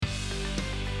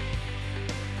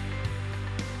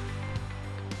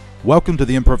Welcome to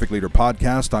the Imperfect Leader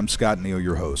Podcast. I'm Scott Neal,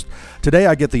 your host. Today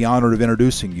I get the honor of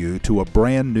introducing you to a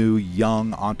brand new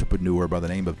young entrepreneur by the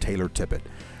name of Taylor Tippett.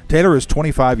 Taylor is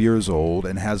 25 years old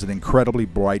and has an incredibly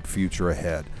bright future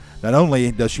ahead. Not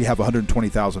only does she have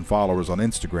 120,000 followers on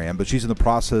Instagram, but she's in the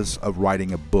process of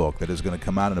writing a book that is going to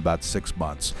come out in about 6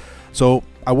 months. So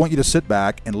I want you to sit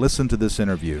back and listen to this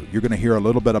interview. You're going to hear a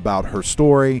little bit about her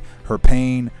story, her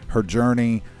pain, her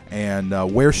journey,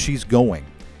 and where she's going.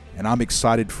 And I'm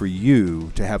excited for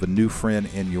you to have a new friend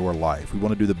in your life. We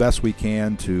want to do the best we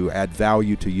can to add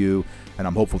value to you, and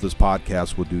I'm hopeful this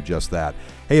podcast will do just that.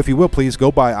 Hey, if you will, please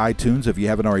go by iTunes if you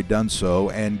haven't already done so,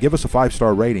 and give us a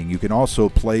 5-star rating. You can also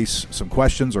place some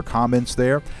questions or comments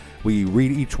there. We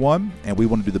read each one, and we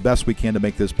want to do the best we can to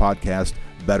make this podcast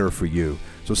better for you.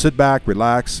 So sit back,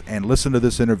 relax, and listen to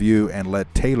this interview, and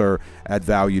let Taylor add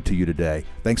value to you today.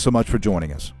 Thanks so much for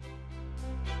joining us.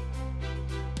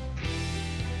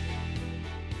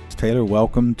 Taylor,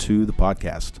 welcome to the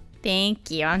podcast. Thank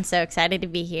you. I'm so excited to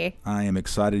be here. I am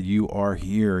excited you are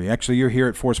here. Actually, you're here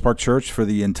at Forest Park Church for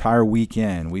the entire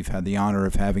weekend. We've had the honor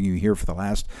of having you here for the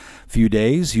last few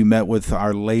days. You met with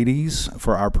our ladies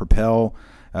for our Propel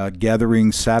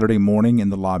gathering Saturday morning in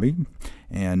the lobby,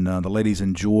 and the ladies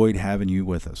enjoyed having you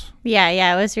with us. Yeah,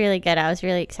 it was really good. I was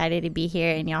really excited to be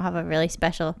here, and y'all have a really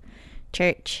special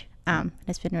church.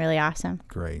 It's been really awesome.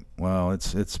 Great. Well,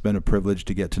 it's been a privilege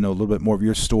to get to know a little bit more of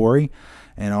your story,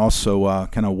 and also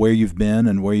kind of where you've been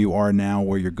and where you are now,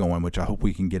 where you're going, which I hope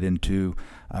we can get into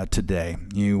today.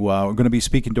 You are going to be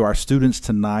speaking to our students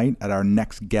tonight at our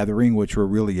next gathering, which we're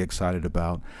really excited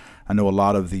about. I know a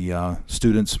lot of the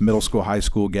students, middle school, high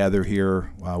school, gather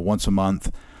here once a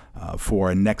month for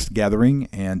a next gathering,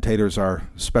 and Taylor's our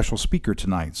special speaker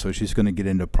tonight, so she's going to get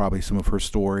into probably some of her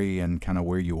story and kind of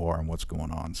where you are and what's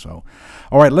going on. So,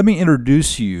 all right, let me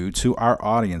introduce you to our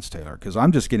audience, Taylor, because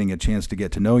I'm just getting a chance to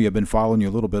get to know you. I've been following you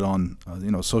a little bit on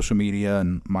social media,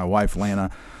 and my wife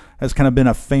Lana has kind of been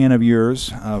a fan of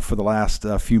yours for the last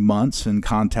few months and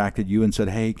contacted you and said,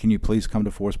 hey, can you please come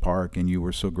to Forest Park? And you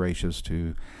were so gracious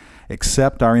to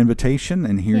accept our invitation,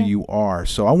 and here you are.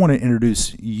 So I want to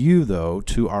introduce you, though,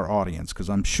 to our audience, because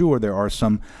I'm sure there are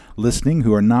some listening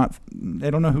who are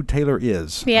they don't know who Taylor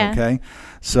is. Yeah. Okay.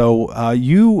 So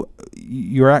you're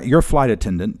a flight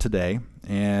attendant today,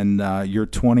 and you're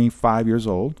 25 years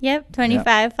old. Yep,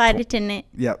 25, flight attendant.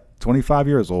 Yep, 25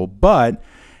 years old. But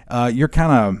you're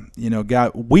kind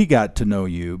of, we got to know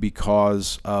you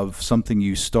because of something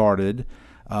you started,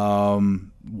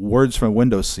 Words from a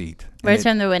Window Seat. Words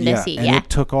from the Window Seat, and it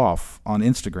took off on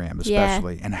Instagram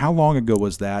especially. Yeah. And how long ago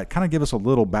was that? Kind of give us a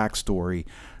little backstory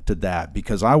to that,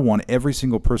 because I want every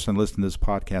single person listening to this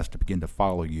podcast to begin to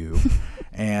follow you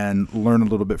and learn a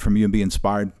little bit from you and be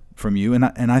inspired from you. And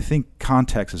I think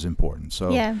context is important.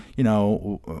 So,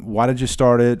 why did you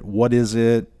start it? What is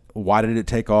it? Why did it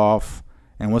take off?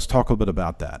 And let's talk a little bit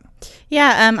about that.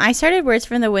 Yeah, I started Words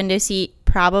from the Window Seat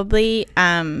probably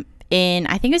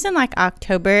I think it was in like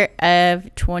October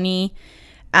of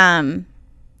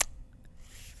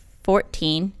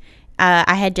 2014.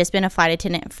 I had just been a flight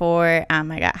attendant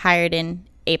I got hired in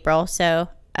April, so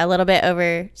a little bit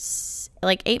over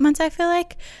like 8 months, I feel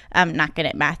like. I'm not good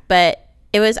at math, but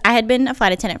I had been a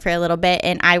flight attendant for a little bit,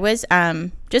 and I was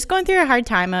just going through a hard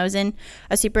time. I was in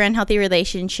a super unhealthy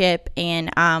relationship, and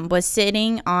was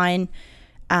sitting on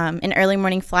an early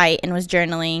morning flight and was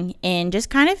journaling and just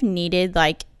kind of needed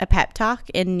like a pep talk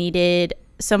and needed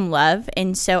some love.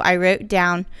 And so I wrote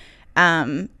down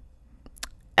a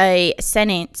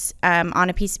sentence on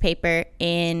a piece of paper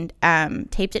and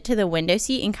taped it to the window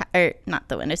seat,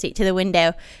 to the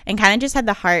window, and kind of just had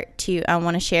the heart to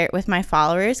want to share it with my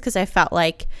followers, because I felt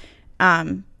like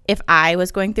if I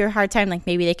was going through a hard time, like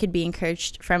maybe they could be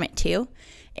encouraged from it too.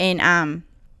 And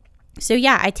so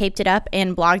yeah, I taped it up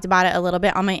and blogged about it a little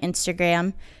bit on my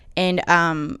Instagram, and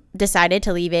decided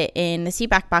to leave it in the seat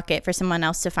back pocket for someone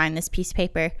else to find this piece of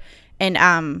paper.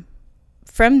 And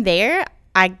from there,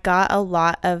 I got a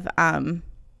lot of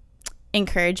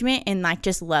encouragement and like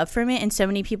just love from it, and so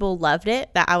many people loved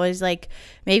it that I was like,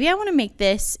 maybe I want to make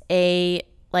this a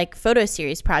like photo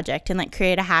series project and like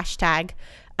create a hashtag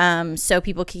so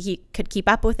people could keep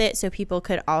up with it, so people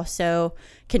could also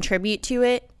contribute to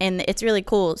it. And it's really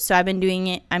cool. So I've been doing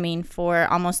it, for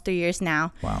almost 3 years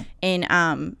now. Wow.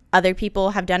 And other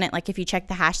people have done it. Like if you check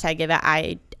the hashtag of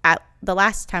it, at the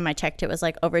last time I checked, it was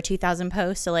like over 2,000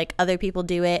 posts. So like other people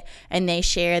do it and they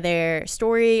share their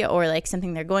story or like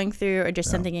something they're going through or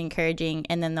just something encouraging,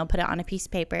 and then they'll put it on a piece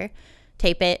of paper,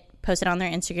 tape it, post it on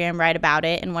their Instagram, write about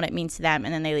it and what it means to them,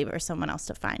 and then they leave it for someone else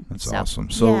to find. That's awesome.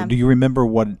 So do you remember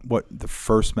what the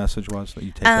first message was that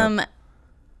you taped up?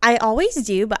 I always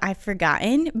do, but I've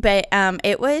forgotten. But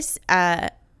it was,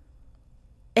 it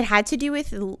had to do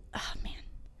with, oh man,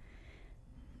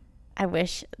 I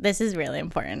wish, this is really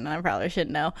important and I probably should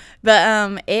know.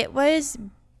 But it was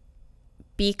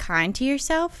be kind to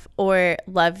yourself or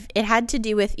love. It had to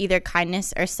do with either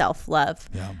kindness or self-love.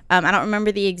 Yeah. I don't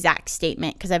remember the exact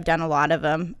statement because I've done a lot of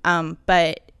them.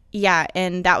 But yeah,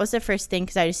 and that was the first thing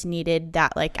because I just needed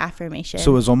that like affirmation.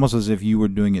 So it was almost as if you were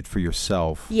doing it for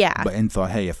yourself. Yeah. And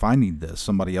thought, hey, if I need this,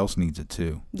 somebody else needs it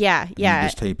too. Yeah, And yeah. you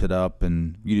just taped it up,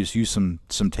 and you just used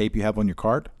some tape you have on your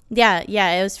cart? Yeah,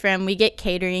 it was we get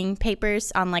catering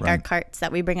papers on like our Right. carts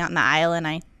that we bring out in the aisle, and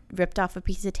I ripped off a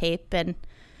piece of tape, and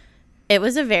it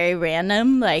was a very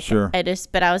random, like, Sure.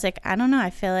 but I was like, I don't know, I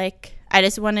feel like I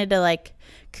just wanted to like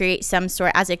create some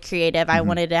sort, as a creative, I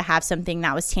wanted to have something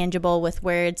that was tangible with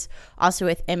words, also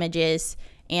with images,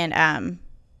 and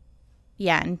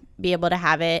and be able to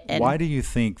have it. And Why do you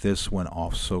think this went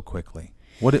off so quickly?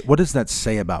 What does that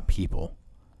say about people?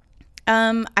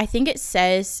 I think it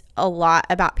says a lot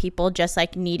about people just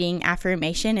like needing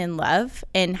affirmation and love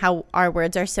and how our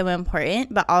words are so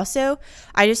important. But also,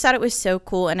 I just thought it was so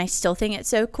cool, and I still think it's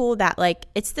so cool that like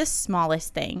it's the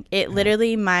smallest thing. It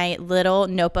literally, my little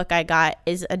notebook I got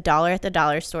is $1 at the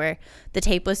dollar store. The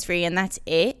tape was free, and that's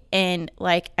it. And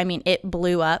like, I mean, it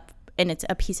blew up. And it's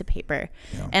a piece of paper.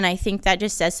 Yeah. And I think that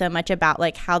just says so much about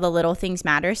like how the little things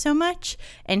matter so much,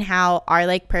 and how our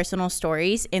like personal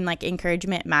stories and like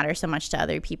encouragement matter so much to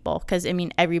other people. Because I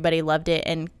mean, everybody loved it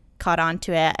and caught on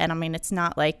to it. And I mean, it's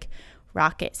not like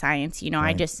rocket science, you know.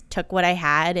 Right. I just took what I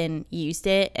had and used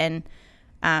it, and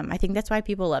I think that's why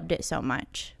people loved it so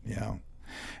much. Yeah.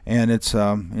 And it's,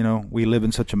 we live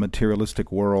in such a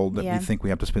materialistic world that Yeah. we think we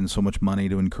have to spend so much money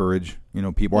to encourage,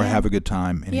 people or Yeah. have a good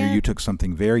time. And here Yeah. you took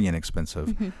something very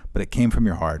inexpensive, but it came from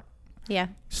your heart, Yeah.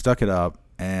 stuck it up,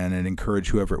 and it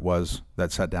encouraged whoever it was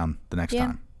that sat down the next Yeah.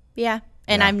 time. Yeah.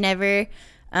 And Yeah. I've never,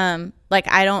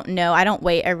 I don't know. I don't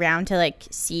wait around to like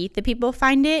see the people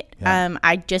find it. Yeah.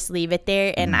 I just leave it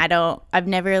there, and I've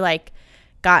never like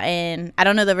I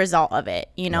don't know the result of it.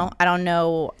 Yeah. I don't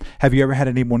know. Have you ever had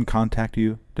anyone contact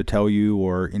you to tell you,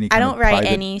 or any I kind don't of write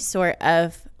private? any sort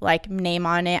of like name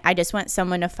on it. I just want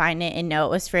someone to find it and know it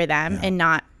was for them, and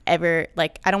not ever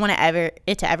like, I don't want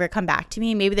it to ever come back to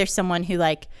me. Maybe there's someone who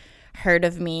like heard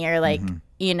of me or like,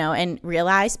 and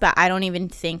realized, but I don't even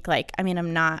think like, I mean,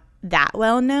 I'm not that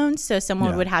well known. So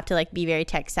someone Yeah. would have to like be very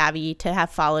tech savvy to have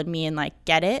followed me and like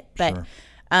get it. But Sure.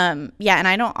 and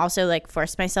I don't also like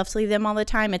force myself to leave them all the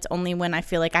time. It's only when I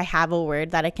feel like I have a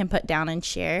word that I can put down and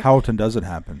share. How often does it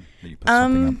happen that you put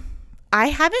something up? I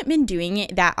haven't been doing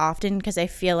it that often because I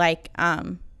feel like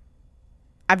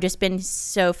I've just been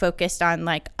so focused on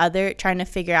like trying to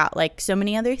figure out like so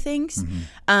many other things.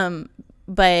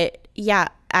 But yeah,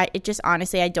 it just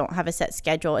honestly, I don't have a set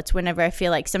schedule. It's whenever I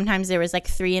feel like, sometimes there was like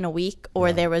 3 in a week,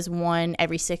 or there was 1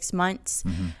 every 6 months.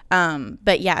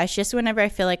 But yeah, it's just whenever I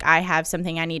feel like I have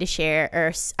something I need to share,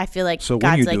 or I feel like So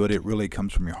God's when you like, do it, it really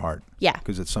comes from your heart. Yeah.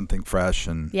 Because it's something fresh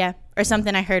and Yeah. Or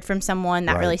something I heard from someone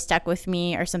that Right. really stuck with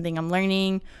me, or something I'm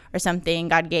learning, or something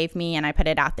God gave me and I put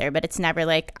it out there. But it's never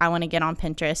like I want to get on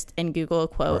Pinterest and Google a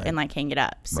quote Right. and like hang it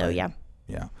up. So Right. yeah.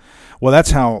 Yeah. Well,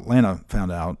 that's how Lana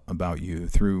found out about you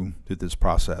through this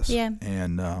process. Yeah.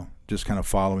 And just kind of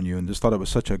following you, and just thought it was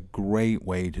such a great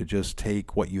way to just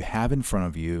take what you have in front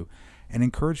of you and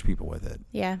encourage people with it.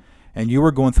 Yeah. And you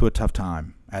were going through a tough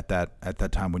time at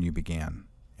that time when you began.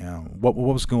 What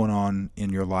was going on in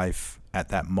your life at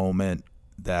that moment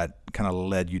that kind of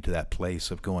led you to that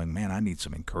place of going, man, I need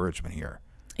some encouragement here?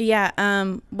 Yeah.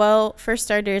 Well, for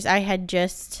starters, I had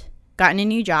just gotten a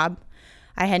new job.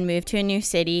 I had moved to a new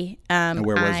city. And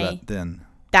where was that then?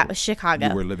 That was Chicago.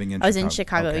 You were living in I was in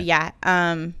Chicago, Okay. yeah.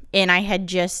 And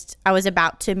I was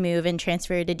about to move and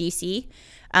transfer to DC.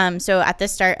 So at the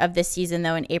start of this season,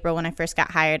 though, in April, when I first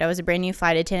got hired, I was a brand new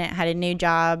flight attendant, had a new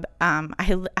job.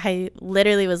 I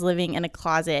literally was living in a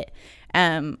closet.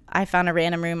 I found a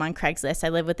random room on Craigslist. I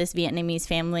lived with this Vietnamese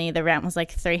family. The rent was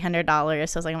like $300.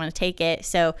 So I was like, I'm going to take it.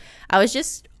 So I was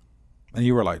just... And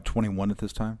you were like 21 at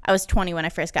this time? I was 20 when I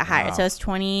first got hired. Wow. So I was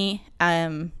 20. I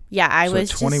So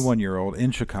was a 21-year-old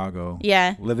in Chicago,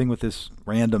 Yeah. living with this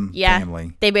random Yeah.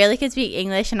 family. They barely could speak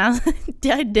English, and I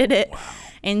did it. Wow.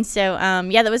 And so,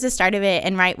 that was the start of it.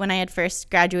 And right when I had first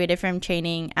graduated from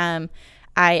training, I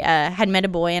had met a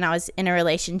boy, and I was in a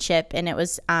relationship, and it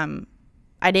was,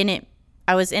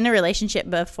 I was in a relationship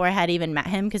before I had even met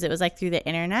him, because it was like through the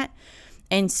internet.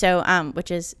 And so,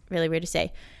 which is really weird to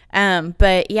say.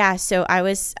 But yeah, so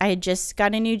I had just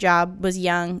got a new job, was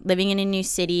young, living in a new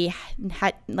city,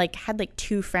 had like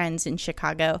 2 friends in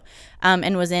Chicago,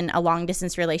 and was in a long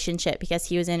distance relationship because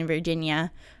he was in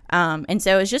Virginia. And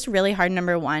so it was just really hard,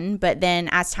 number one. But then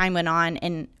as time went on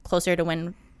and closer to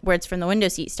when Words from the Window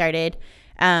Seat started,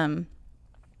 the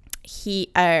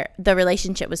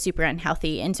relationship was super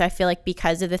unhealthy. And so I feel like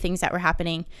because of the things that were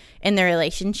happening in the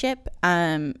relationship,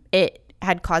 it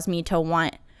had caused me to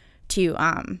want to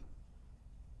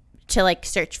like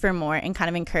search for more and kind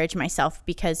of encourage myself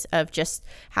because of just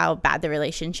how bad the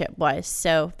relationship was.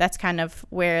 So that's kind of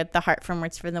where the Heart from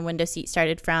Words from the Window Seat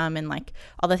started from, and like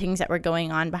all the things that were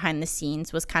going on behind the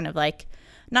scenes was kind of like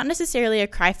not necessarily a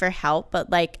cry for help, but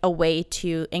like a way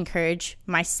to encourage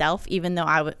myself, even though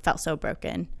I felt so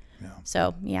broken. Yeah.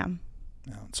 So yeah.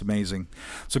 Yeah, it's amazing.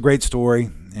 It's a great story,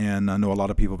 and I know a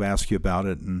lot of people have asked you about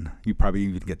it, and you probably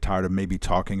even get tired of maybe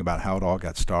talking about how it all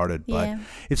got started. But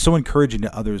it's so encouraging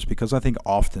to others, because I think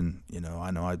often,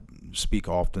 I know I speak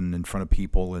often in front of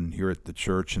people and here at the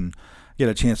church, and get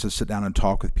a chance to sit down and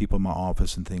talk with people in my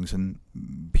office and things, and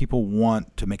people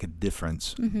want to make a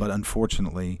difference, but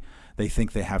unfortunately, they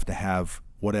think they have to have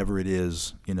whatever it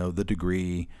is, the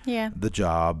degree, the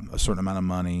job, a certain amount of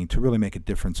money to really make a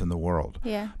difference in the world.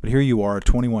 Yeah. But here you are, a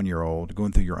 21-year-old,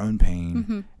 going through your own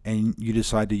pain, and you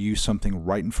decide to use something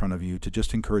right in front of you to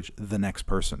just encourage the next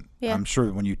person. Yeah. I'm sure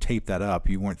that when you tape that up,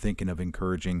 you weren't thinking of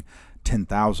encouraging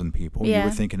 10,000 people. Yeah. You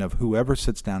were thinking of whoever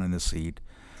sits down in the seat,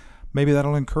 maybe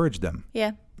that'll encourage them.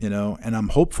 Yeah. And I'm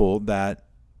hopeful that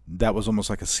was almost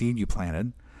like a seed you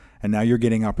planted. And now you're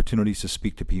getting opportunities to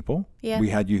speak to people. Yeah. We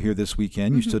had you here this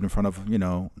weekend. You stood in front of,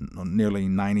 nearly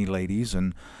 90 ladies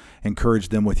and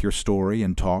encouraged them with your story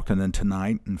and talked. And then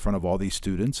tonight in front of all these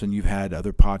students, and you've had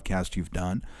other podcasts you've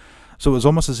done. So it was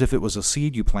almost as if it was a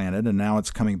seed you planted, and now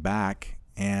it's coming back.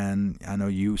 And I know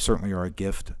you certainly are a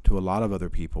gift to a lot of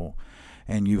other people.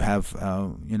 And you have,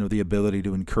 the ability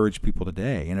to encourage people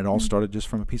today. And it all started just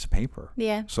from a piece of paper.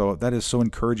 Yeah. So that is so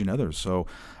encouraging others. So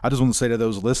I just want to say to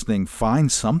those listening, find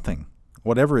something,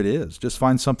 whatever it is. Just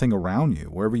find something around you,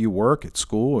 wherever you work, at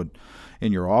school,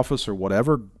 in your office, or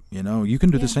whatever. You can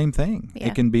do the same thing. Yeah.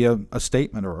 It can be a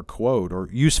statement or a quote, or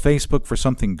use Facebook for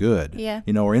something good,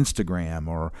 or Instagram,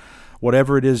 or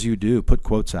whatever it is you do. Put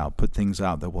quotes out, put things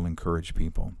out that will encourage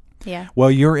people. Yeah. Well,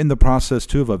 you're in the process,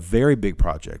 too, of a very big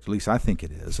project. At least I think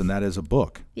it is. And that is a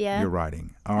book you're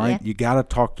writing. All right. Yeah. You got to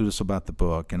talk to us about the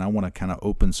book. And I want to kind of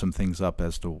open some things up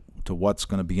as to what's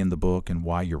going to be in the book and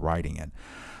why you're writing it.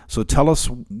 So tell us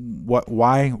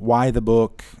why the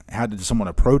book. How did someone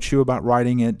approach you about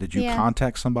writing it? Did you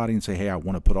contact somebody and say, hey, I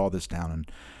want to put all this down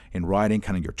in writing,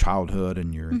 kind of your childhood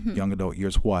and your young adult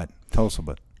years? What? Tell us a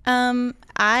bit.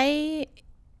 I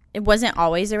wasn't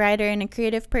always a writer and a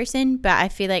creative person, but I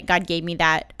feel like God gave me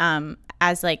that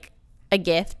as like a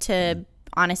gift to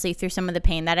honestly, through some of the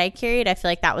pain that I carried. I feel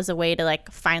like that was a way to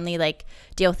like finally like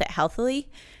deal with it healthily,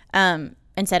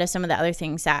 instead of some of the other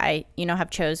things that I have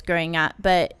chose growing up.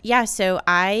 But yeah, so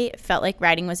I felt like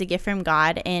writing was a gift from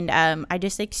God, and I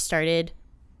just like started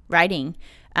writing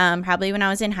probably when I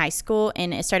was in high school,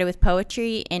 and it started with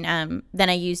poetry, and then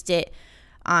I used it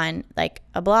on like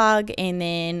a blog, and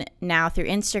then now through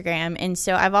Instagram. And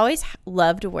so I've always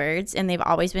loved words, and they've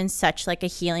always been such like a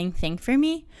healing thing for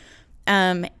me,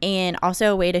 and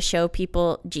also a way to show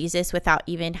people Jesus without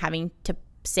even having to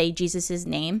say Jesus's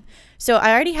name. So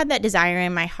I already had that desire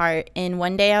in my heart, and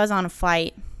one day I was on a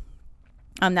flight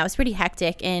that was pretty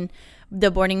hectic, and the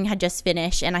boarding had just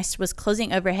finished, and I was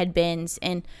closing overhead bins,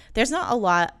 and there's not a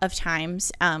lot of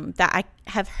times that I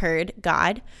have heard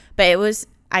God, but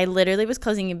I literally was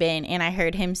closing a bin, and I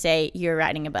heard him say, you're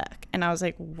writing a book. And I was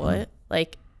like, what?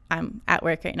 Like, I'm at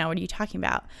work right now. What are you talking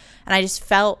about? And I just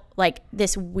felt like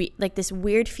this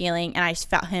weird feeling, and I just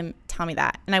felt him tell me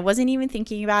that. And I wasn't even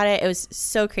thinking about it. It was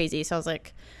so crazy. So I was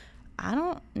like, I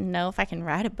don't know if I can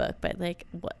write a book, but like,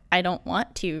 I don't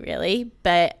want to really,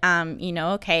 but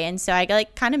okay. And so I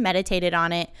like kind of meditated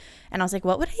on it, and I was like,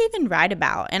 what would I even write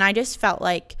about? And I just felt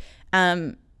like,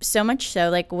 so much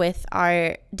so like with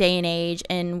our day and age,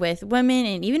 and with women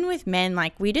and even with men,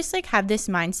 like we just like have this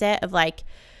mindset of like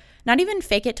not even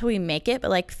fake it till we make it,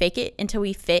 but like fake it until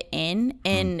we fit in.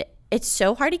 And it's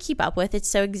so hard to keep up with. It's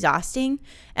so exhausting.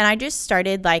 And I just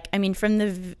started like,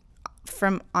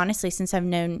 from honestly, since I've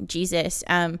known Jesus,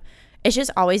 it's just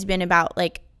always been about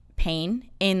like pain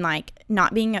and like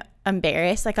not being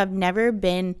embarrassed. Like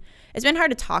it's been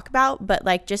hard to talk about, but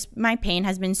like just my pain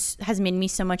has made me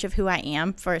so much of who I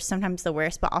am, for sometimes the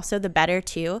worst, but also the better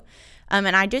too.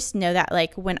 And I just know that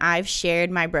like when I've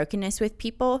shared my brokenness with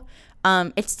people,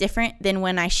 it's different than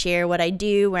when I share what I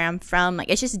do, where I'm from. Like,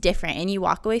 it's just different, and you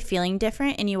walk away feeling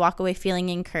different, and you walk away feeling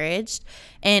encouraged.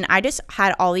 And I just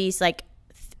had all these like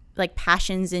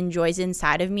passions and joys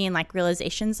inside of me, and like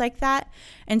realizations like that.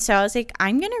 And so I was like,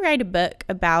 I'm gonna write a book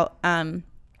about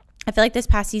I feel like this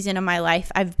past season of my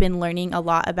life, I've been learning a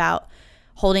lot about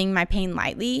holding my pain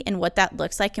lightly and what that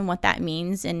looks like and what that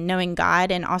means, and knowing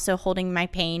God, and also holding my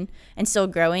pain and still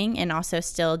growing, and also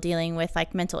still dealing with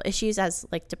like mental issues as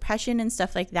like depression and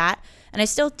stuff like that. And I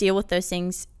still deal with those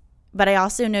things, but I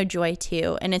also know joy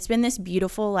too. And it's been this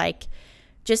beautiful, like,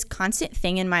 just constant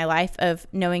thing in my life of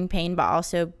knowing pain, but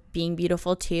also being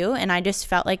beautiful too. And I just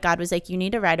felt like God was like, you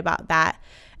need to write about that.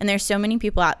 And there's so many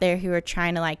people out there who are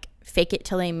trying to like fake it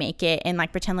till they make it, and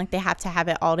like pretend like they have to have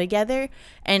it all together.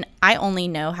 And I only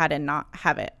know how to not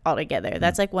have it all together.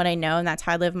 That's like what I know, and that's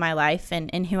how I live my life,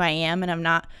 and who I am. And I'm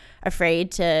not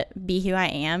afraid to be who I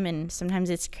am. And sometimes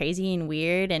it's crazy and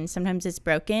weird, and sometimes it's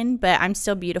broken, but I'm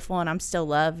still beautiful and I'm still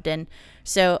loved. And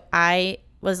so I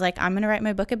was like, I'm gonna write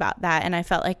my book about that. And I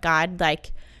felt like God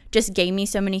like just gave me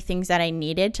so many things that I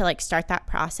needed to like start that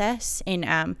process.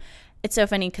 And it's so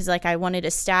funny because like I wanted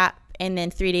to stop, and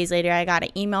then 3 days later I got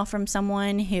an email from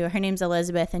someone who, her name's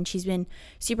Elizabeth, and she's been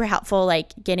super helpful,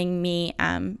 like getting me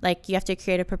like, you have to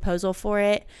create a proposal for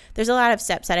it. There's a lot of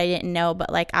steps that I didn't know,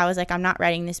 but like I was like, I'm not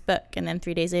writing this book. And then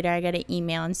 3 days later I got an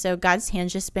email. And so God's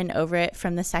hand's just been over it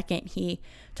from the second he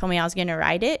told me I was going to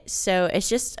write it. So it's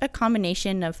just a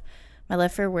combination of my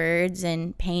love for words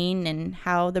and pain, and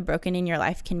how the broken in your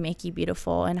life can make you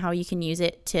beautiful, and how you can use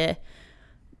it to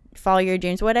follow your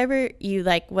dreams, whatever you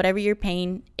like, whatever your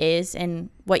pain is and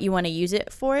what you want to use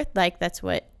it for. Like, that's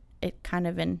what it kind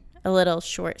of, in a little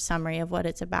short summary of what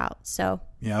it's about. So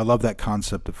yeah, I love that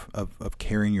concept of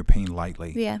carrying your pain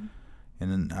lightly. Yeah.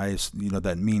 And then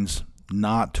that means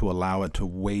not to allow it to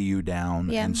weigh you down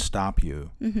and stop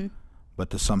you, but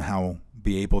to somehow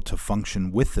be able to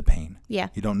function with the pain. Yeah.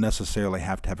 You don't necessarily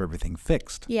have to have everything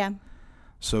fixed. Yeah.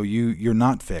 So you're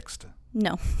not fixed.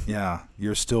 No. Yeah,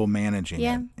 you're still managing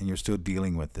it, and you're still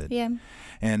dealing with it. Yeah.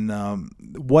 And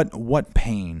what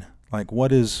pain? Like,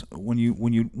 what is, when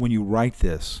you write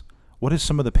this, what is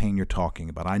some of the pain you're talking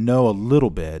about? I know a little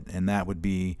bit, and that would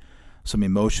be some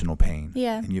emotional pain.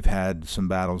 Yeah. And you've had some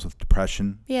battles with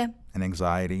depression. Yeah. And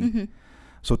anxiety.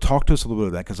 So talk to us a little bit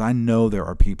of that, because I know there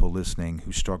are people listening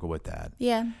who struggle with that.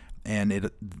 Yeah. And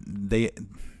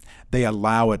they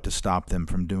allow it to stop them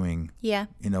from doing, a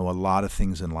lot of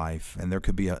things in life. And there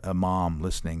could be a mom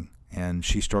listening, and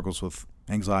she struggles with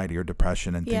anxiety or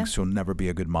depression and thinks she'll never be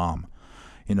a good mom,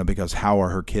 because how are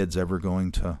her kids ever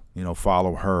going to,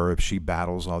 follow her if she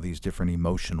battles all these different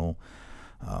emotional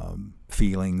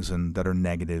feelings and that are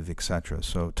negative, etc.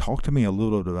 So talk to me a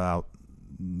little bit about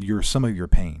some of your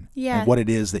pain and what it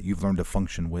is that you've learned to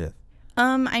function with.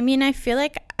 I mean, I feel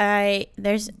like I've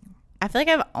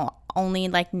only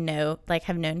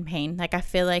have known pain. Like, I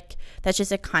feel like that's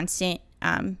just a constant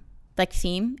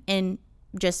theme, and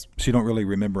just, so you don't really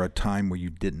remember a time where you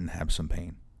didn't have some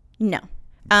pain? No.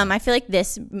 I feel like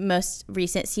this most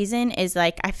recent season is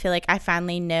like, I feel like I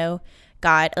finally know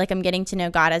God. Like, I'm getting to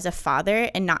know God as a father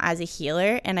and not as a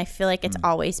healer. And I feel like it's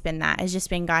always been that. It's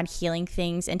just been God healing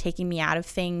things and taking me out of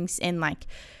things, and like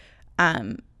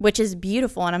which is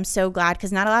beautiful. And I'm so glad,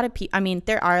 because not a lot of people, I mean,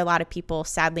 there are a lot of people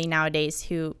sadly nowadays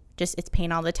who just, it's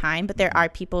pain all the time, but there are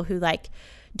people who like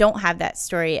don't have that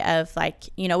story of like,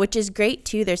 which is great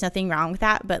too. There's nothing wrong with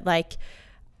that, but like,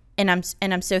 and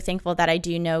I'm so thankful that I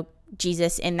do know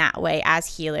Jesus in that way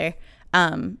as healer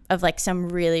of like some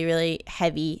really, really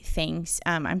heavy things.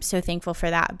 I'm so thankful for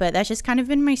that. But that's just kind of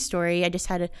been my story. I just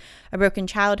had a broken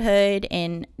childhood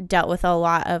and dealt with a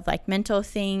lot of like mental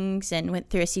things, and went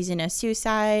through a season of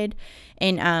suicide,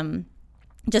 and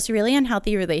just really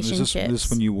unhealthy relationships. Is this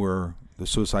when you were, the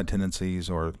suicide tendencies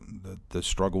or the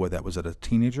struggle with that, was it a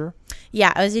teenager?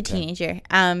 Yeah, I was a teenager.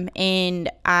 And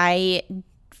I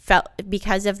felt,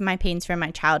 because of my pains from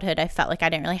my childhood, I felt like I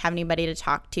didn't really have anybody to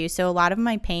talk to. So a lot of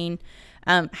my pain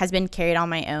has been carried on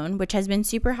my own, which has been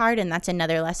super hard. And that's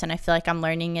another lesson I feel like I'm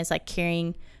learning, is like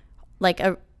carrying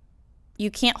you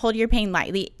can't hold your pain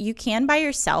lightly. You can by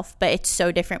yourself, but it's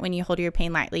so different when you hold your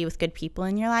pain lightly with good people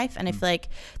in your life. And I feel like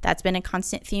that's been a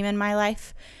constant theme in my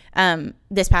life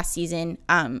this past season,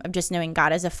 of just knowing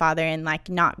God as a father, and like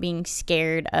not being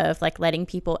scared of like letting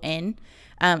people in.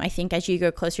 I think as you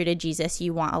go closer to Jesus,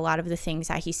 you want a lot of the things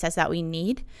that he says that we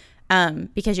need,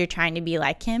 because you're trying to be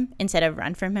like him instead of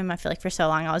run from him. I feel like for so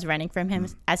long I was running from him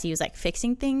as he was like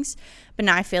fixing things. But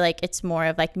now I feel like it's more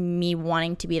of like me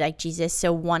wanting to be like Jesus.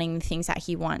 So wanting the things that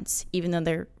he wants, even though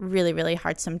they're really, really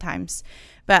hard sometimes.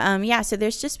 But so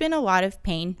there's just been a lot of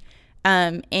pain.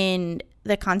 And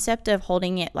the concept of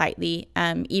holding it lightly,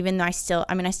 even though I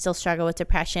still struggle with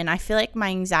depression. I feel like my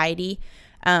anxiety,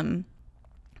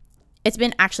 it's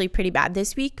been actually pretty bad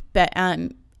this week, but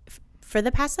for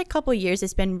the past like couple years,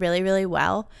 it's been really, really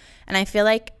well. And I feel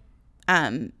like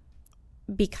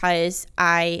because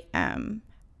I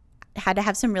had to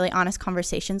have some really honest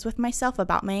conversations with myself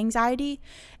about my anxiety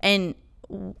and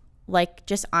like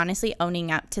just honestly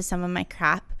owning up to some of my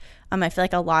crap. I feel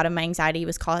like a lot of my anxiety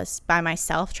was caused by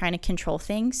myself trying to control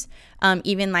things.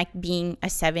 Even like being a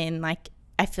 7, like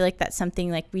I feel like that's something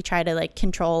like we try to like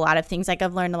control a lot of things. Like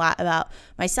I've learned a lot about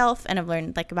myself, and I've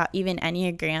learned like about even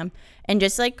Enneagram, and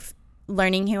just like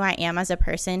learning who I am as a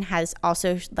person has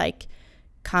also like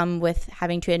come with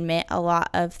having to admit a lot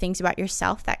of things about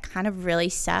yourself that kind of really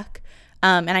suck.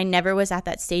 And I never was at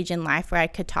that stage in life where I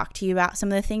could talk to you about some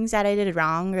of the things that I did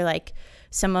wrong, or like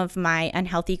some of my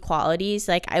unhealthy qualities.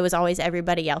 Like I was always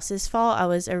everybody else's fault. I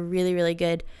was a really, really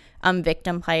good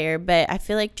victim player. But I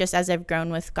feel like just as I've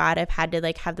grown with God, I've had to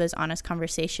like have those honest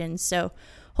conversations. So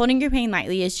holding your pain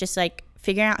lightly is just like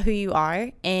figuring out who you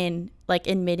are and like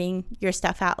admitting your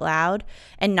stuff out loud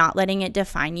and not letting it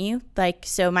define you. Like,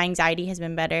 so my anxiety has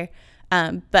been better.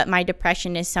 But my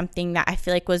depression is something that I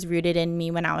feel like was rooted in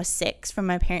me when I was 6 from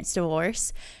my parents'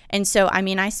 divorce. And so, I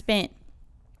mean, I spent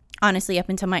honestly up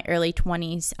until my early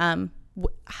 20s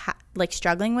like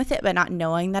struggling with it, but not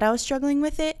knowing that I was struggling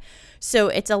with it. So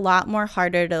it's a lot more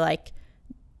harder to like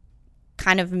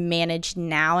kind of manage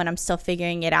now, and I'm still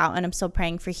figuring it out, and I'm still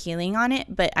praying for healing on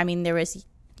it. But I mean, there was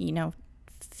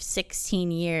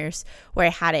 16 years where I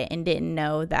had it and didn't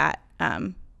know that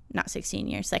not 16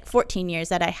 years, like 14 years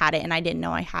that I had it and I didn't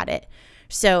know I had it.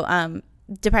 So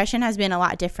depression has been a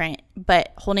lot different,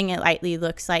 but holding it lightly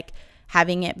looks like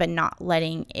having it but not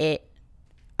letting it,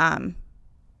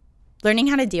 learning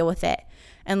how to deal with it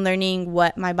and learning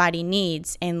what my body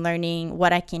needs and learning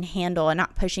what I can handle and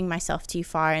not pushing myself too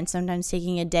far, and sometimes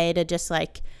taking a day to just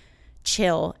like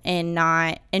chill and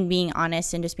being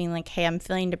honest and just being like, hey, I'm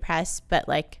feeling depressed, but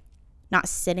like not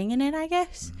sitting in it, I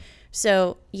guess.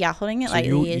 So yeah, holding it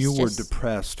lightly is you were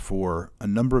depressed for a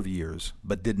number of years,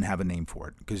 but didn't have a name for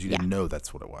it because you didn't know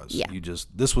that's what it was. Yeah.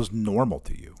 This was normal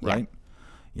to you, right?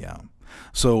 Yeah.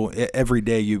 So every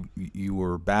day you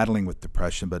were battling with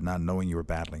depression, but not knowing you were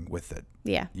battling with it.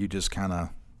 Yeah. You just kind of,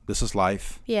 this is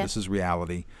life. Yeah. This is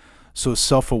reality. So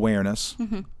self-awareness,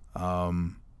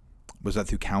 was that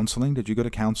through counseling? Did you go to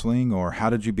counseling, or how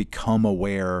did you become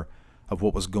aware of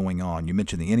what was going on? You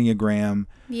mentioned the Enneagram.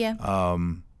 Yeah.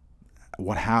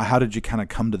 How did you kind of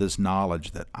come to this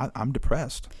knowledge that I'm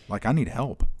depressed? Like I need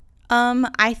help.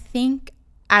 I think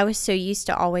I was so used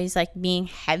to always like being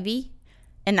heavy,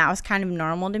 and that was kind of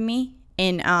normal to me.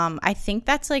 And I think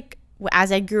that's like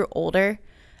as I grew older,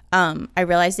 I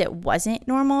realized it wasn't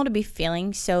normal to be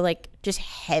feeling so like just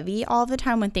heavy all the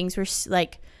time when things were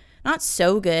like not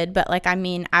so good, but like, I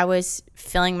mean, I was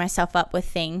filling myself up with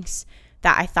things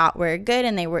that I thought were good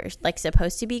and they were like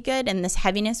supposed to be good, and this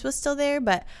heaviness was still there.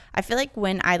 But I feel like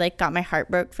when I like got my heart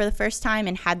broke for the first time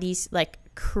and had these like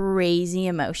crazy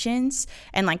emotions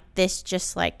and like this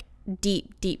just like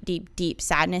deep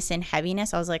sadness and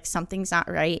heaviness, I was like, something's not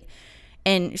right.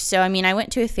 And so, I mean, I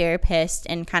went to a therapist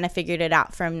and kind of figured it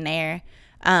out from there.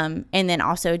 And then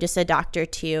also just a doctor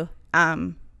too.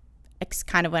 It's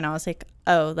kind of when I was like,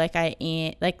 oh,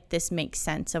 like this makes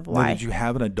sense of why. Now, did you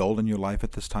have an adult in your life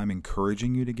at this time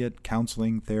encouraging you to get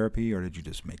counseling therapy, or did you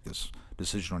just make this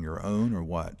decision on your own, or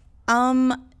what?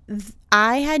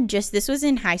 This was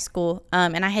in high school,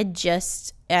 and I had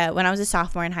just, when I was a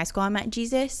sophomore in high school, I met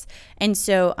Jesus. And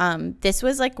so this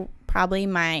was like probably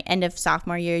my end of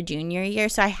sophomore year, junior year.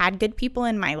 So I had good people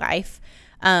in my life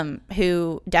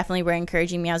who definitely were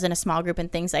encouraging me. I was in a small group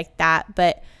and things like that.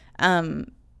 But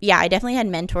yeah, I definitely had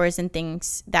mentors and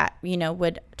things that,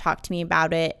 would talk to me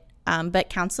about it. But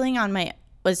counseling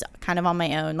was kind of on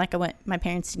my own. Like my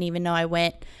parents didn't even know I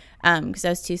went because I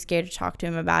was too scared to talk to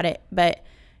them about it. But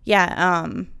yeah,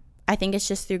 I think it's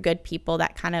just through good people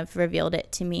that kind of revealed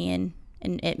it to me, and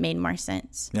it made more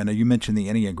sense. Yeah, now you mentioned the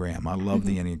Enneagram. I love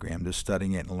the Enneagram, just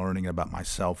studying it and learning about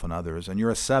myself and others. And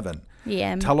you're a 7.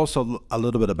 Yeah. Tell us a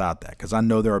little bit about that, because I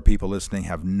know there are people listening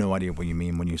have no idea what you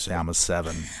mean when you say I'm a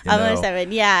 7. I'm a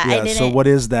 7, yeah. I didn't. So what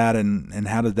is that, and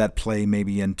how did that play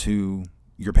maybe into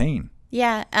your pain?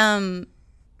 Yeah,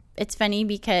 it's funny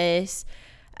because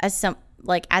as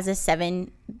a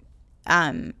 7,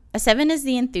 a 7 is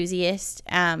the enthusiast.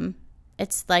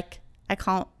 It's like I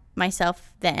call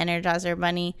myself the Energizer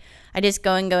Bunny. I just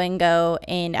go and go and go,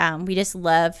 and we just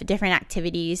love different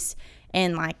activities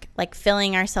and like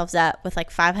filling ourselves up with like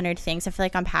 500 things. I feel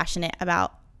like I'm passionate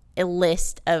about a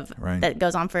list of that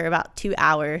goes on for about 2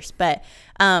 hours. But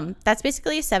that's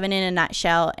basically a 7 in a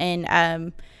nutshell.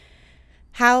 And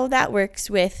how that works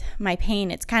with my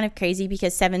pain, it's kind of crazy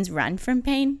because 7s run from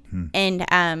pain.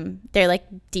 And their like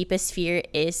deepest fear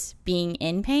is being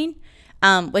in pain,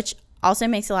 which also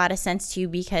makes a lot of sense too,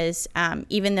 because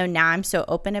even though now I'm so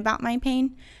open about my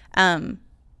pain,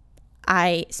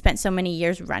 I spent so many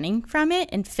years running from it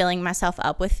and filling myself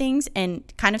up with things. And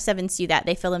kind of 7s do that.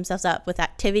 They fill themselves up with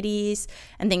activities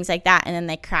and things like that. And then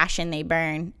they crash and they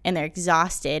burn and they're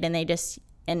exhausted, and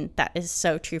and that is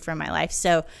so true for my life.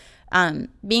 So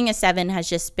being a 7 has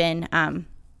just been,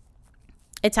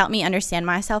 it's helped me understand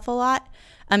myself a lot.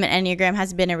 And Enneagram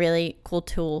has been a really cool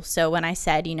tool. So when I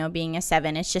said, being a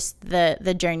 7, it's just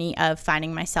the journey of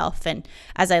finding myself. And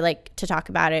as I like to talk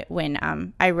about it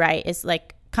when I write, is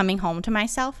like coming home to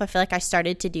myself. I feel like I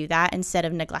started to do that instead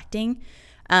of neglecting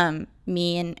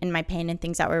me and my pain and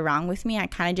things that were wrong with me. I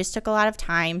kind of just took a lot of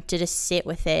time to just sit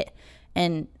with it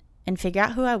and figure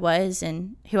out who I was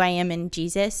and who I am in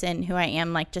Jesus and who I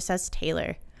am like just as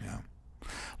Taylor. Yeah.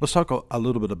 Let's talk a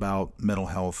little bit about mental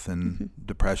health and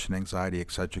depression, anxiety,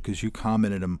 etc. Because you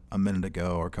commented a minute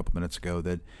ago or a couple minutes ago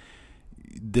that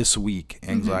this week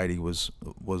anxiety was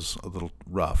a little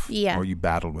rough, or you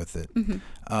battled with it.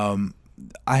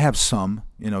 I have some,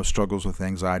 struggles with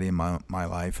anxiety in my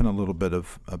life and a little bit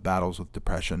of battles with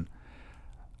depression.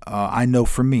 I know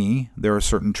for me, there are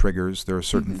certain triggers, there are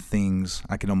certain things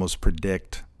I can almost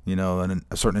predict, in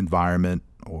a certain environment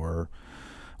or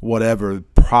whatever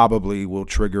probably will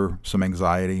trigger some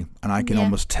anxiety, and I can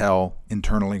almost tell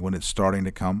internally when it's starting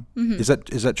to come. Is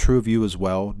that true of you as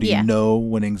well? Do you know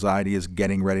when anxiety is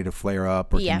getting ready to flare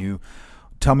up, or can you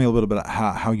tell me a little bit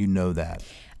about how you know that?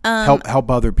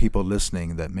 Help other people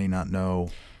listening that may not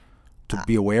know to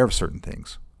be aware of certain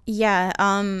things.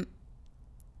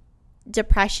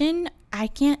 Depression, I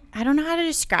don't know how to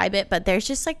describe it, but there's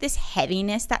just like this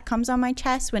heaviness that comes on my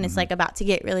chest when it's like about to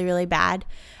get really, really bad.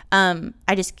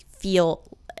 I just feel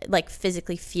like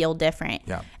physically feel different.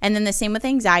 Yeah. And then the same with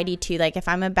anxiety too. Like if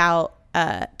I'm about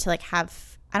to like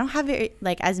I don't have it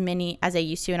like as many as I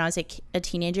used to when I was like a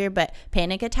teenager, but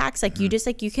panic attacks, like you just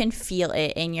like, you can feel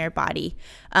it in your body.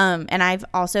 And I've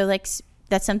also like,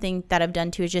 that's something that I've done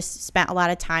too, is just spent a lot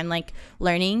of time like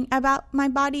learning about my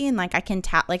body, and like I can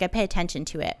like I pay attention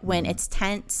to it when it's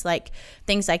tense, like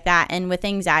things like that. And with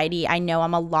anxiety, I know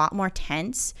I'm a lot more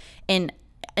tense and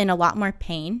in a lot more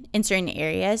pain in certain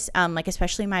areas. Like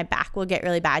especially my back will get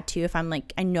really bad too if I'm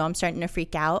like, I know I'm starting to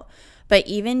freak out. But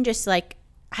even just like,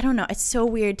 I don't know, it's so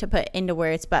weird to put into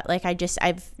words, but like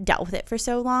I've dealt with it for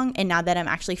so long, and now that I'm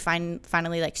actually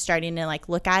finally like starting to like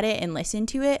look at it and listen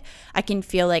to it, I can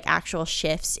feel like actual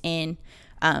shifts in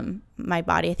my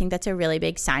body. I think that's a really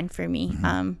big sign for me.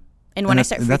 And when I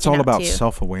start freaking out, that's all about too.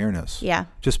 Self-awareness. Yeah.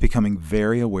 Just becoming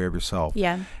very aware of yourself.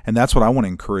 Yeah. And that's what I want to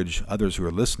encourage others who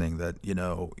are listening, that,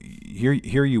 here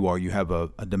you are, you have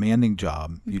a demanding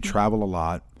job, you travel a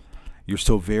lot, you're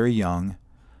still very young.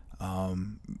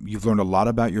 You've learned a lot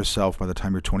about yourself by the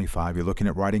time you're 25. You're looking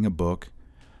at writing a book.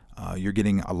 You're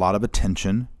getting a lot of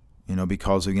attention,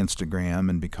 because of Instagram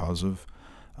and because of,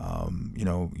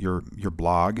 your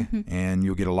blog, and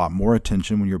you'll get a lot more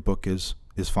attention when your book is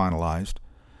finalized.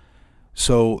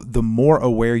 So the more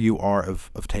aware you are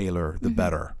of Taylor, the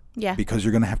better. Yeah. Because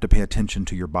you're going to have to pay attention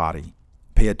to your body,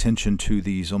 pay attention to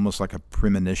these almost like a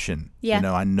premonition.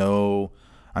 Yeah. I know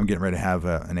I'm getting ready to have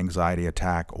an anxiety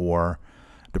attack or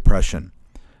depression.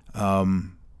 I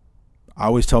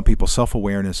always tell people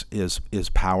self-awareness is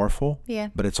powerful,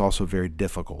 but it's also very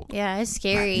difficult. Yeah, it's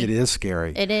scary. It is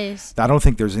scary. It is. I don't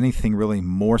think there's anything really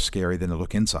more scary than to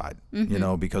look inside,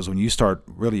 because when you start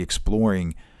really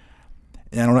exploring,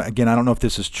 and I don't know if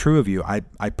this is true of you.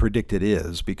 I predict it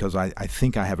is, because I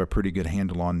think I have a pretty good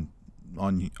handle on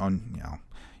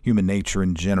human nature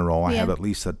in general. I have at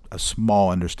least a small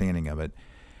understanding of it.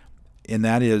 And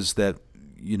that is that,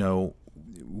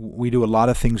 we do a lot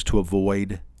of things to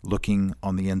avoid looking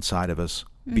on the inside of us,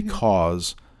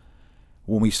 because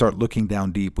when we start looking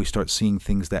down deep, we start seeing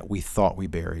things that we thought we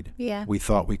buried. Yeah. We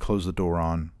thought we closed the door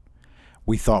on.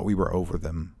 We thought we were over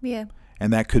them. Yeah.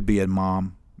 And that could be a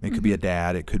mom. It could be a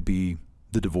dad. It could be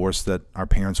the divorce that our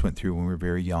parents went through when we were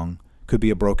very young. Could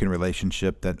be a broken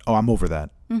relationship that, I'm over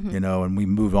that, and we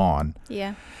move on.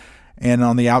 Yeah. And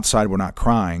on the outside, we're not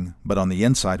crying, but on the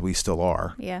inside, we still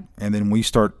are. Yeah. And then we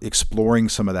start exploring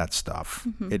some of that stuff.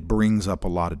 It brings up a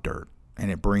lot of dirt,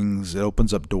 and it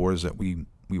opens up doors that we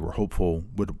were hopeful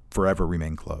would forever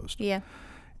remain closed. Yeah.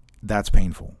 That's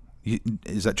painful.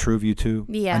 Is that true of you too?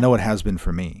 Yeah. I know it has been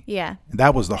for me. Yeah.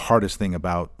 That was the hardest thing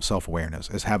about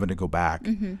self-awareness, is having to go back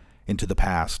into the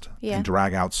past Yeah. and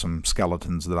drag out some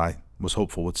skeletons that I was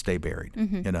hopeful would stay buried,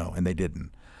 and they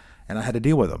didn't. And I had to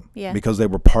deal with them because they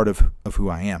were part of who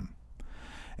I am.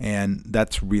 And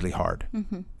that's really hard.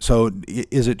 So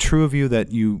is it true of you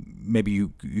that you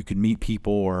could meet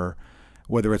people, or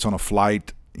whether it's on a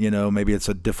flight, maybe it's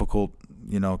a difficult,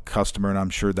 customer, and I'm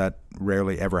sure that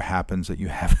rarely ever happens that you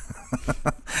have,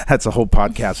 that's a whole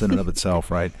podcast in and of itself,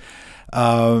 right?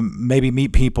 Maybe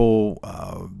meet people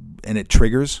and it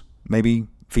triggers maybe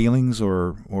feelings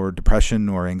or depression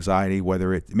or anxiety,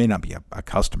 whether it may not be a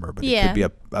customer, but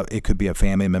it could be a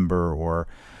family member, or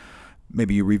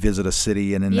maybe you revisit a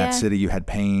city and in that city you had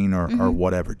pain or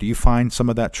whatever. Do you find some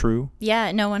of that true?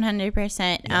 Yeah, no,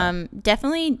 100%. Yeah.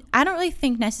 Definitely, I don't really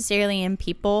think necessarily in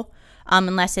people,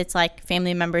 unless it's like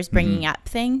family members bringing up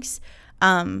things.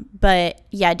 But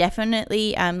yeah,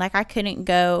 definitely. Like I couldn't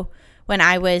go when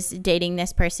I was dating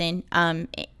this person.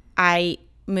 I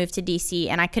moved to DC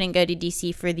and I couldn't go to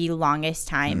DC for the longest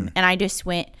time. And I just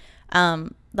went,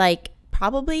 like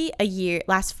probably a year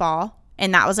last fall.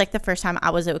 And that was like the first time I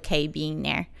was okay being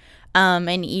there.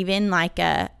 And even like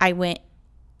I went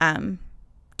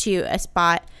to a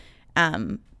spot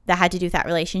that had to do with that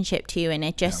relationship too. And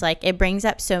it just like, it brings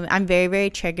up I'm very, very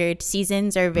triggered.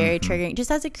 Seasons are very triggering. Just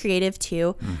as a creative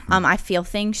too, I feel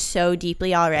things so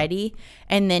deeply already.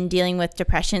 And then dealing with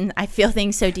depression, I feel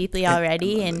things so deeply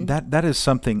already. And that is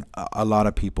something a lot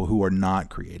of people who are not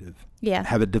creative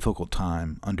have a difficult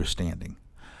time understanding.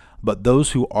 But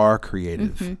those who are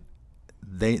creative,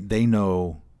 they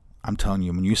know, I'm telling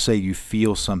you, when you say you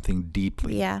feel something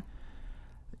deeply,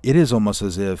 it is almost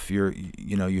as if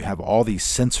you have all these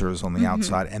sensors on the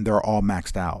outside and they're all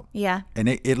maxed out. Yeah. And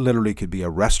it literally could be a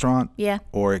restaurant,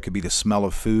 or it could be the smell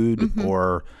of food,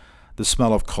 or the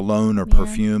smell of cologne or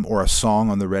perfume, or a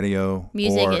song on the radio.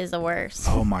 Music is the worst.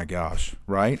 Oh my gosh,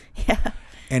 right? Yeah.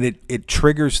 And it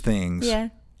triggers things. Yeah.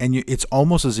 And it's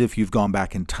almost as if you've gone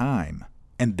back in time.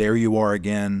 And there you are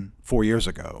again 4 years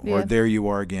ago, or there you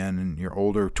are again and you're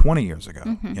older 20 years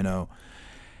ago.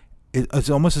 It's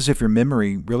almost as if your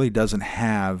memory really doesn't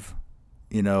have,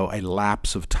 a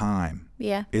lapse of time.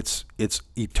 Yeah. It's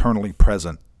eternally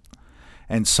present.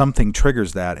 And something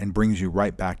triggers that and brings you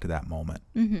right back to that moment.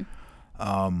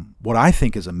 What I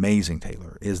think is amazing,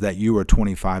 Taylor, is that you are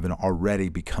 25 and already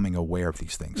becoming aware of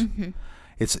these things.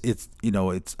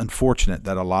 It's unfortunate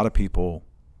that a lot of people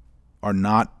are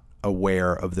not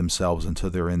aware of themselves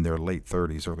until they're in their late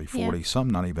 30s, early 40s, some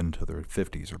not even until their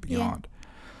 50s or beyond.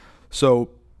 So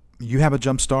you have a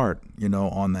jump start,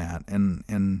 on that.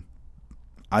 And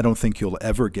I don't think you'll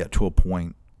ever get to a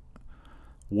point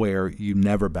where you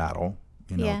never battle,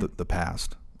 the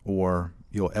past, or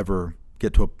you'll ever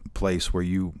get to a place where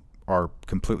you are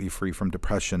completely free from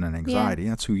depression and anxiety.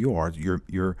 That's who you are.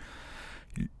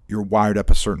 You're wired up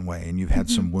a certain way and you've had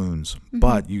some wounds,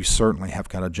 but you certainly have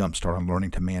got a jump start on learning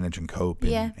to manage and cope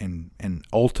and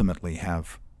ultimately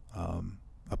have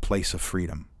a place of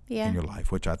freedom in your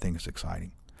life, which I think is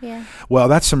exciting. Yeah. Well,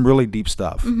 that's some really deep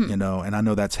stuff, and I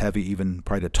know that's heavy even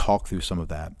probably to talk through some of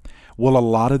that. Will a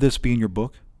lot of this be in your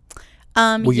book?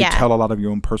 Will you tell a lot of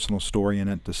your own personal story in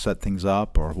it to set things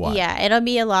up, or what? Yeah, it'll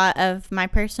be a lot of my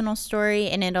personal story,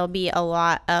 and it'll be a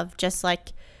lot of just like,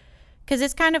 because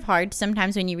it's kind of hard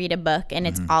sometimes when you read a book and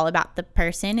it's all about the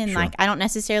person, and like I don't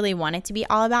necessarily want it to be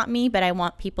all about me, but I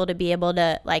want people to be able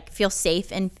to like feel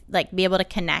safe and like be able to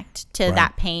connect to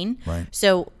that pain. Right.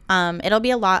 So it'll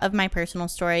be a lot of my personal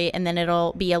story, and then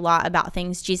it'll be a lot about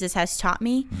things Jesus has taught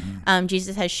me.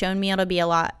 Jesus has shown me. It'll be a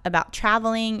lot about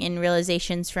traveling and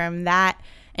realizations from that,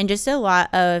 and just a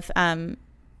lot of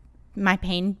my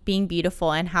pain being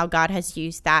beautiful and how God has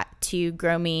used that to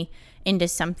grow me into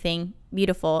something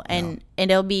beautiful, and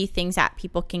it'll be things that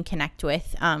people can connect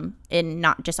with, and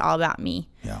not just all about me.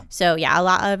 So a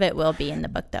lot of it will be in the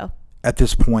book though. At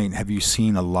this point, have you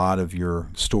seen a lot of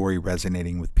your story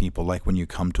resonating with people? Like when you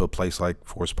come to a place like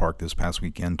Forest Park this past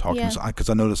weekend, talking, because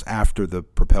I noticed after the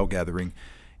Propel gathering,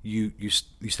 you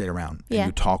stayed around and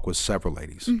you talk with several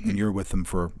ladies, and you're with them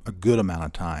for a good amount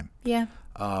of time. Yeah.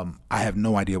 I have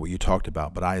no idea what you talked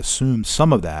about, but I assume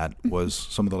some of that was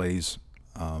some of the ladies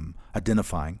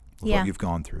identifying with what you've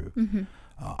gone through.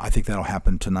 I think that'll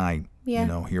happen tonight.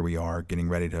 Here we are getting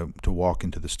ready to walk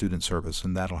into the student service,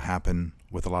 and that'll happen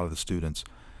with a lot of the students.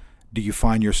 Do you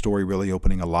find your story really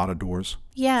opening a lot of doors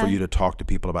for you to talk to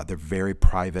people about their very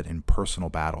private and personal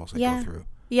battles they go through?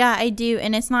 Yeah, I do.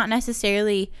 And it's not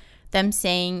necessarily them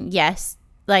saying yes.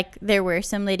 Like there were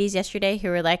some ladies yesterday who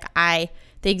were like,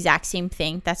 the exact same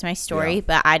thing. That's my story,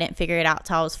 but I didn't figure it out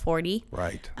till I was 40.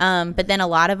 Right. But then a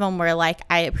lot of them were like,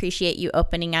 I appreciate you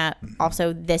opening up.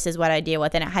 Also, this is what I deal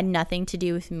with. And it had nothing to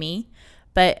do with me.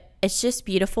 But it's just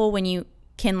beautiful when you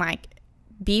can like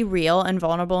be real and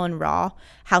vulnerable and raw,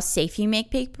 how safe you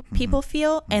make people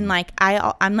feel. And like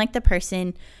I'm like the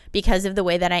person, because of the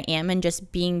way that I am and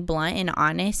just being blunt and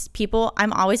honest,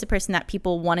 I'm always a person that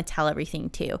people want to tell everything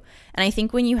to. And I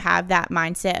think when you have that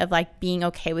mindset of like being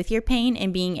okay with your pain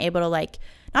and being able to like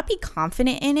not be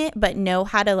confident in it, but know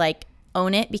how to like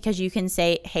own it, because you can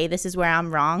say, hey, this is where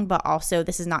I'm wrong, but also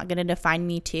this is not going to define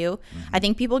me too. I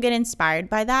think people get inspired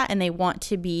by that and they want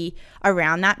to be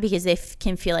around that because they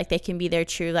can feel like they can be their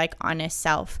true, like, honest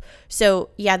self.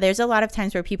 So yeah, there's a lot of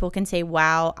times where people can say,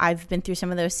 wow, I've been through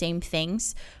some of those same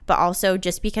things, but also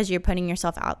just because you're putting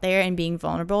yourself out there and being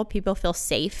vulnerable, people feel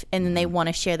safe and then they want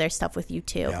to share their stuff with you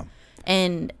too. Yeah.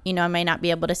 And, you know, I might not be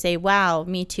able to say, wow,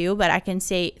 me too, but I can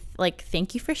say, like,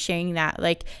 thank you for sharing that,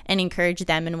 like, and encourage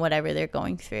them in whatever they're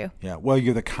going through. Yeah. Well,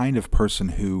 you're the kind of person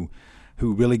who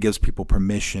really gives people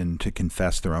permission to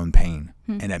confess their own pain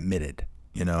and admit it,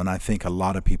 you know, and I think a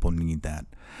lot of people need that.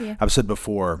 Yeah. I've said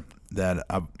before that,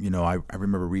 I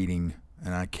remember reading,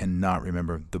 and I cannot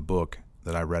remember the book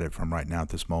that I read it from right now at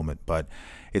this moment, but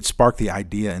it sparked the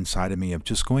idea inside of me of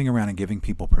just going around and giving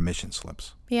people permission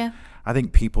slips. Yeah. I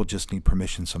think people just need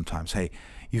permission sometimes. Hey,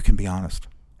 you can be honest.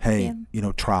 Hey, you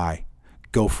know, try,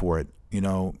 go for it. You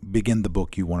know, begin the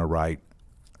book you want to write,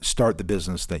 start the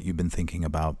business that you've been thinking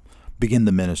about, begin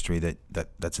the ministry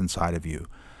that's inside of you.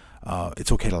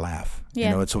 It's okay to laugh. Yeah.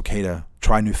 You know, it's okay to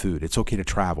try new food. It's okay to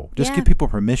travel. Just give people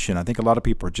permission. I think a lot of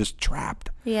people are just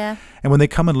trapped. Yeah. And when they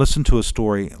come and listen to a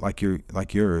story like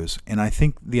yours, and I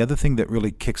think the other thing that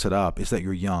really kicks it up is that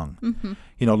you're young. Mm-hmm.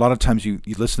 You know, a lot of times you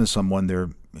listen to someone, they're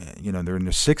in their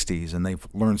 60s and they've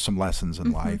learned some lessons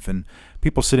in life, and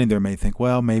people sitting there may think,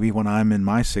 well, maybe when I'm in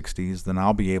my 60s, then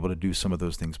I'll be able to do some of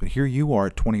those things. But here you are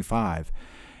at 25.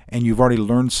 And you've already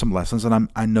learned some lessons, and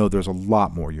I know there's a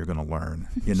lot more you're going to learn.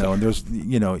 You know, and there's,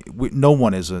 you know, no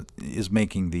one is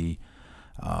making the,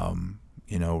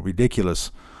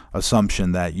 ridiculous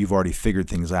assumption that you've already figured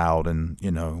things out, and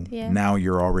now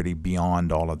you're already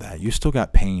beyond all of that. You still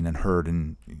got pain and hurt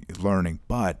and learning,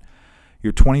 but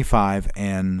you're 25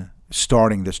 and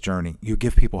starting this journey. You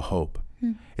give people hope,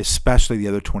 especially the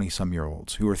other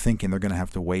 20-some-year-olds who are thinking they're going to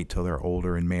have to wait till they're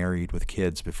older and married with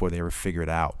kids before they ever figure it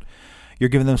out. You're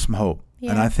giving them some hope,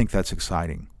 and I think that's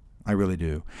exciting. I really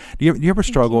do. Do you ever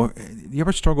struggle? Do you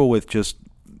ever struggle with just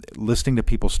listening to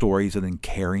people's stories and then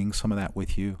carrying some of that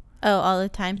with you? Oh, all the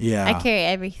time. Yeah, I carry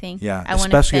everything. Yeah,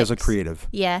 especially as a creative.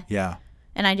 Yeah, yeah.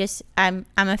 And I'm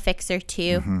a fixer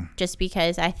too, just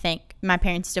because I think my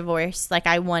parents divorced. Like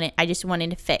I just wanted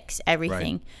to fix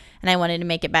everything, and I wanted to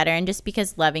make it better. And just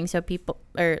because loving people,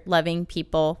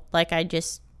 like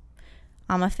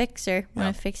I'm a fixer. I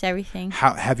want to fix everything.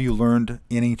 How have you learned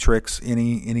any tricks,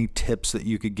 any tips that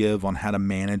you could give on how to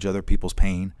manage other people's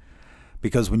pain?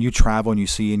 Because when you travel and you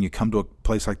see and you come to a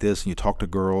place like this and you talk to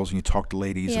girls and you talk to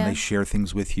ladies and they share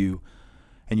things with you,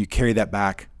 and you carry that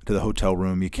back to the hotel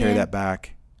room, you carry that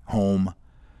back home,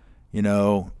 you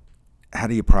know, how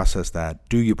do you process that?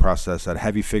 Do you process that?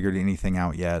 Have you figured anything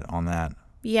out yet on that?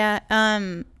 Yeah.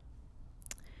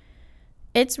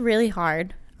 It's really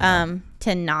hard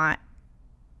to not,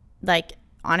 like,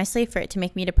 honestly, for it to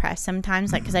make me depressed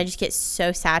sometimes, like, because I just get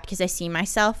so sad because I see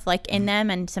myself, like, in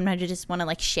them, and sometimes I just want to,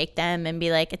 like, shake them and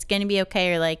be like, it's going to be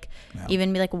okay, or, like,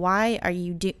 even be like, why are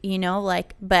you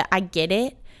like, but I get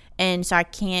it, and so I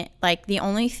can't, like, the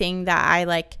only thing that I,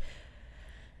 like,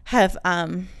 have,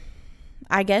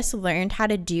 I guess, learned how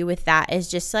to do with that is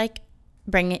just, like,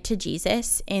 bring it to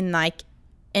Jesus and, like,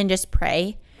 and just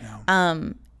pray,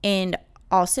 and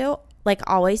also, like,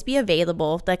 always be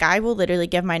available. Like, I will literally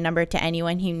give my number to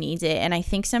anyone who needs it. And I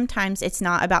think sometimes it's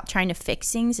not about trying to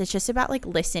fix things. It's just about, like,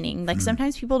 listening. Like,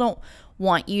 sometimes people don't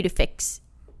want you to fix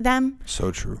them. So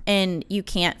true. And you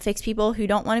can't fix people who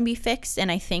don't want to be fixed.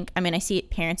 And I see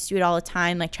parents do it all the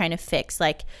time, like, trying to fix.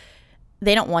 Like,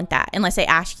 they don't want that unless they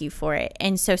ask you for it.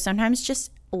 And so sometimes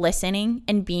just listening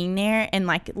and being there and,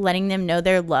 like, letting them know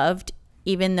they're loved,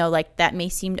 even though, like, that may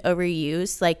seem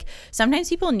overused. Like, sometimes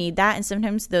people need that, and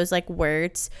sometimes those, like,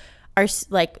 words are,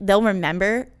 like, they'll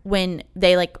remember when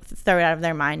they, like, throw it out of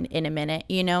their mind in a minute,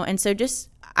 you know? And so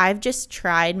I've just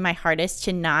tried my hardest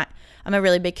to not, I'm a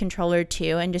really big controller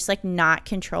too, and just, like, not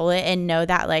control it, and know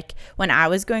that, like, when I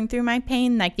was going through my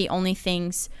pain, like, the only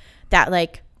things that,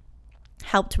 like,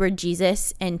 helped were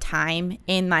Jesus and time,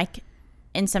 and, like,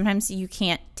 and sometimes you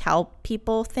can't tell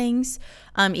people things.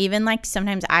 Even, like,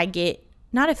 sometimes I get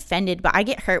not offended, but I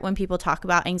get hurt when people talk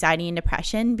about anxiety and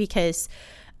depression, because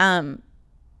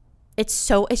it's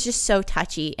just so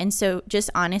touchy. And so just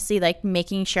honestly, like,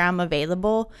 making sure I'm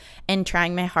available and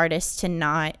trying my hardest to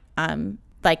not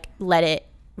like let it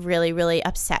really, really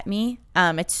upset me.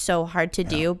 It's so hard to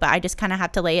do, but I just kind of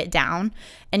have to lay it down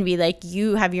and be like,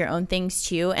 you have your own things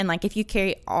too. And like, if you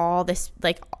carry all this,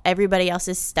 like everybody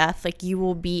else's stuff, like you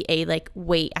will be a like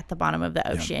weight at the bottom of the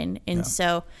ocean. And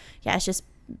so, it's just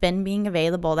been being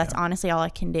available. That's honestly all I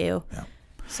can do. Yeah.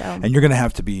 So, and you're going to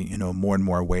have to be, more and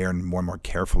more aware and more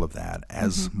careful of that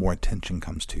as more attention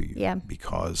comes to you. Yeah.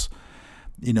 Because,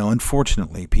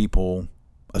 unfortunately, people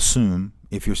assume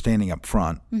if you're standing up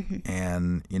front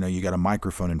and, you got a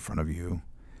microphone in front of you,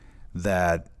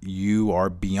 that you are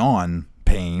beyond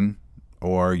pain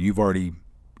or you've already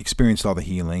experienced all the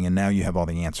healing and now you have all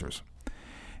the answers.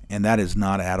 And that is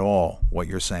not at all what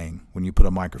you're saying when you put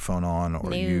a microphone on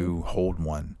or you hold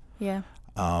one. Yeah.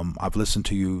 I've listened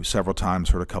to you several times,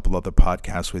 heard a couple other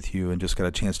podcasts with you, and just got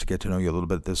a chance to get to know you a little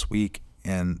bit this week.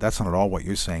 And that's not at all what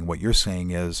you're saying. What you're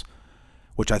saying is,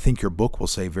 which I think your book will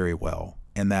say very well,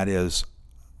 and that is,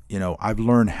 I've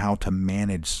learned how to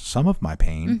manage some of my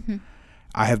pain.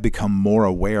 I have become more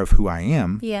aware of who I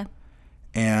am. Yeah.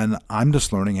 And I'm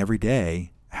just learning every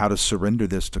day how to surrender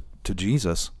this to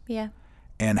Jesus. Yeah.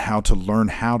 And how to learn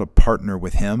how to partner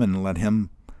with him and let him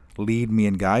lead me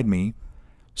and guide me.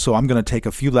 So I'm going to take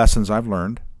a few lessons I've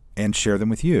learned and share them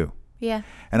with you. Yeah.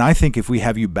 And I think if we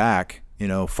have you back,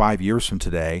 5 years from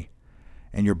today,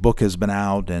 and your book has been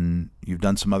out and you've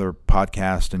done some other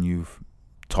podcasts and you've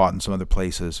taught in some other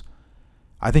places,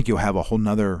 I think you'll have a whole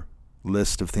nother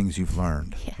list of things you've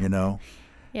learned,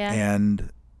 Yeah.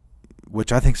 And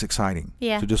which I think is exciting.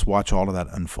 Yeah. To just watch all of that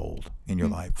unfold in your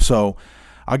life. So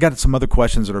I got some other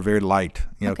questions that are very light.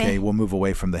 Okay, we'll move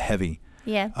away from the heavy.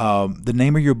 Yeah. The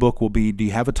name of your book will be, do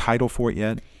you have a title for it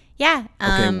yet? Yeah.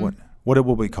 Okay, what it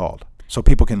will be called so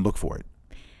people can look for it?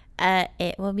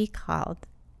 It will be called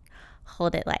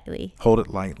Hold It Lightly. Hold It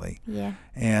Lightly. Yeah.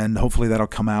 And hopefully that'll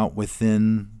come out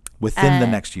within the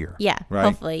next year. Yeah, right?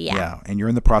 hopefully, yeah. Yeah, and you're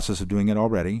in the process of doing it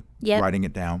already, writing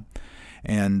it down.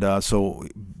 And so,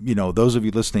 those of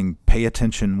you listening, pay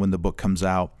attention when the book comes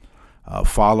out.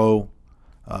 Follow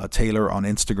Taylor on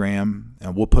Instagram,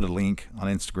 and we'll put a link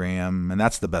on Instagram, and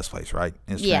that's the best place, right?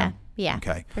 Instagram? Yeah,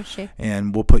 okay, for sure.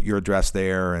 And we'll put your address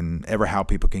there and how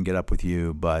people can get up with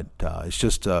you, but it's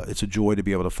just it's a joy to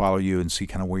be able to follow you and see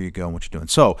kind of where you go and what you're doing.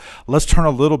 So let's turn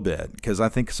a little bit, because I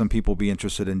think some people will be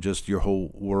interested in just your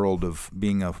whole world of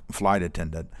being a flight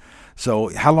attendant. So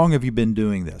how long have you been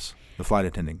doing this, the flight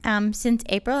attending? Since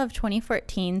April of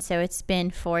 2014, so it's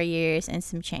been 4 years and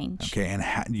some change. Okay, and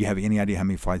do you have any idea how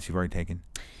many flights you've already taken?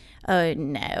 Oh,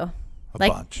 no. A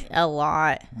bunch. A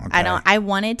lot. Okay. I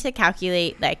wanted to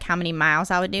calculate like how many miles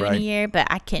I would do in a year, but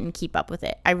I couldn't keep up with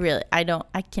it.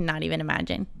 I cannot even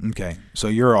imagine. Okay. So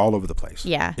you're all over the place.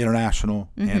 Yeah. International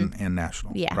and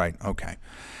national. Yeah. Right. Okay.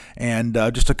 And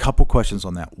just a couple questions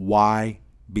on that. Why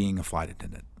being a flight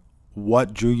attendant?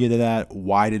 What drew you to that?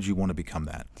 Why did you want to become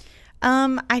that?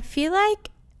 I feel like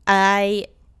I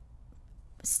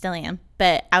still am,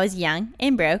 but I was young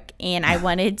and broke, and I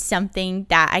wanted something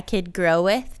that I could grow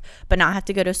with but not have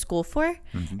to go to school for.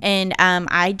 And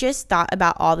I just thought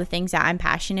about all the things that I'm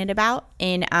passionate about,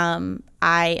 and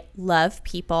I love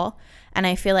people, and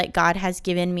I feel like God has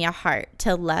given me a heart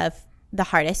to love the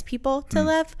hardest people to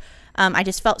love. I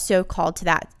just felt so called to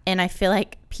that, and I feel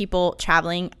like people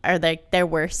traveling are like their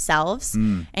worst selves.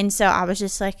 And so I was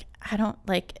just like, I don't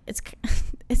like,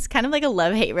 it's kind of like a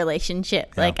love-hate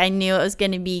relationship. Like I knew it was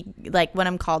going to be like what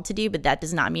I'm called to do, but that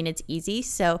does not mean it's easy.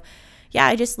 So yeah,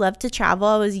 I just love to travel.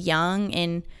 I was young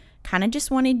and kind of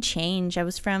just wanted change. I'm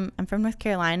from North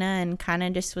Carolina, and kind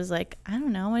of just was like, I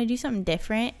don't know, I want to do something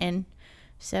different. And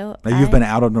so now you've been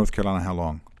out of North Carolina how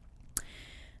long?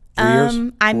 3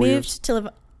 years? I moved to live.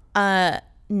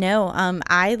 No,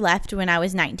 I left when I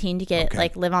was 19 to get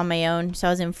live on my own. So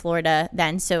I was in Florida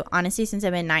then. So honestly, since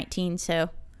I've been 19, so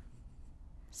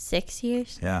 6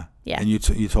 years. Yeah. Yeah. And you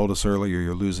told us earlier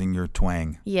you're losing your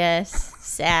twang. Yes.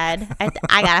 Sad.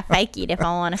 I gotta fake it if I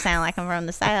want to sound like I'm from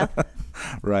the South.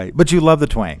 Right. But you love the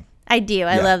twang. I do.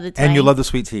 I love the twang. And you love the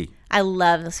sweet tea. I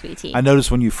love the sweet tea. I noticed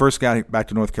when you first got back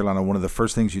to North Carolina, one of the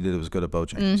first things you did was go to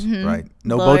Bojangles, right?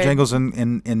 No Bojangles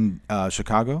in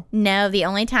Chicago? No, the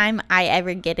only time I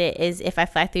ever get it is if I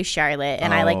fly through Charlotte,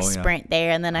 and I sprint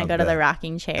there, and then I go to the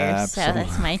rocking chairs. Absolutely. So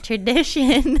that's my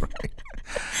tradition. Right.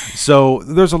 So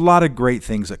there's a lot of great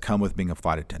things that come with being a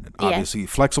flight attendant. Obviously,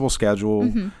 flexible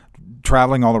schedule,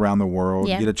 traveling all around the world,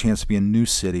 you get a chance to be in new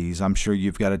cities. I'm sure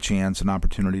you've got a chance, an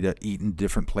opportunity to eat in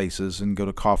different places and go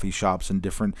to coffee shops in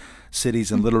different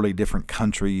cities and literally different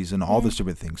countries and all this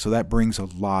different things. So that brings a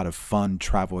lot of fun,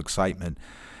 travel excitement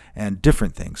and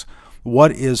different things.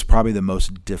 What is probably the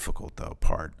most difficult, though,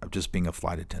 part of just being a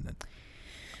flight attendant?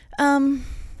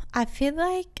 I feel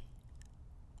like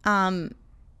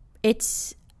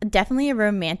it's definitely a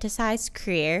romanticized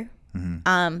career.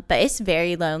 But it's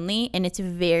very lonely and it's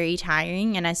very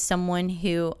tiring. And as someone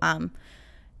who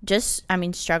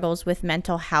struggles with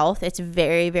mental health, it's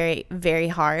very, very, very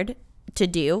hard to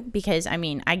do because I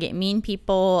get mean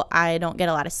people. I don't get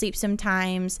a lot of sleep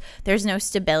sometimes. There's no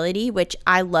stability, which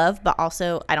I love, but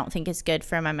also I don't think is good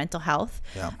for my mental health.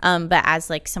 Yeah. But as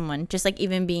like someone, just like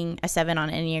even being a 7 on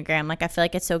Enneagram, like I feel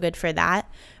like it's so good for that.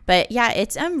 But yeah,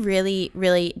 it's really,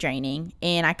 really draining.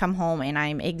 And I come home and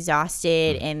I'm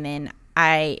exhausted, and then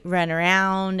I run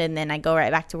around, and then I go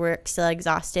right back to work still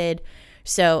exhausted.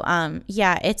 So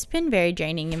yeah, it's been very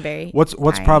draining and very What's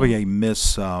tiring. probably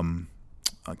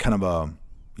a kind of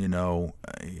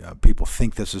people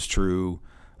think this is true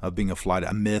of being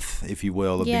a myth, if you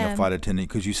will, of being a flight attendant,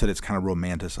 because you said it's kind of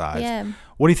romanticized. Yeah.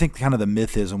 What do you think kind of the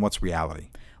myth is, and what's reality?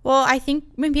 Well, I think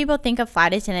when people think of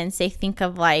flight attendants, they think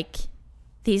of like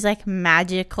these like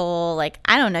magical, like,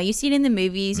 I don't know, you see it in the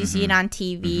movies, you see it on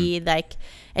TV, like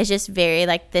it's just very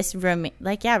like this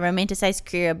romanticized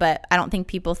career. But I don't think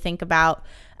people think about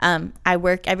I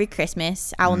work every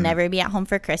Christmas. I will never be at home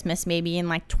for Christmas, maybe in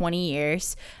like 20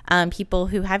 years. People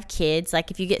who have kids, like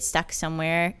if you get stuck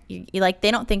somewhere, you like, they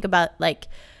don't think about like,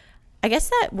 I guess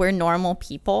that we're normal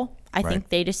people. I think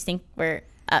they just think we're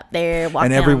up there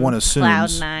walking, and everyone on assumes,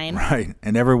 cloud nine. Right?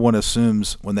 And everyone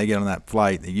assumes when they get on that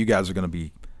flight that you guys are going to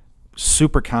be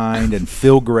super kind and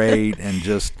feel great and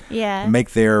just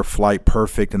make their flight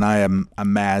perfect. And I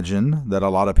imagine that a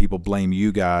lot of people blame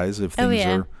you guys if things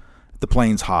are, the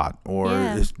plane's hot or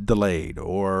it's delayed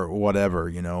or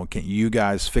whatever, can you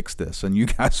guys fix this? And you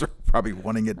guys are probably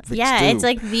wanting it fixed too. It's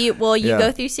like you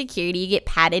go through security, you get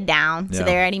patted down, so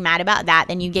they're already mad about that.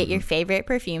 Then you get your favorite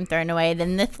perfume thrown away,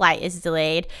 then the flight is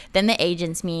delayed, then the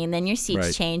agent's mean, then your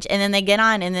seats change, and then they get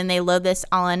on and then they load this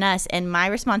all on us. And my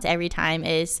response every time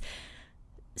is,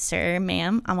 sir,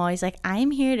 ma'am, I'm always like, I'm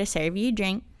here to serve you a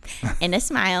drink and a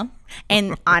smile.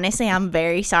 And honestly, I'm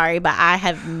very sorry, but I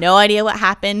have no idea what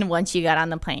happened once you got on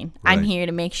the plane. Right. I'm here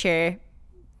to make sure,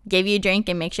 give you a drink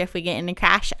and make sure if we get in a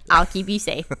crash, I'll keep you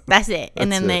safe. That's it.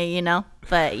 And then they,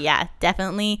 but yeah,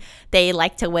 definitely they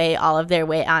like to weigh all of their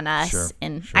weight on us,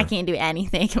 and I can't do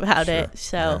anything about it.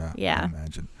 So yeah. I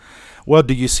imagine. Well,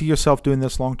 do you see yourself doing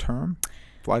this long term,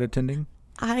 flight attending?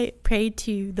 I prayed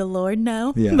to the Lord,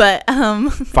 no. Yeah. But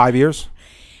 5 years?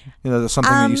 That's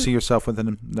something that you see yourself within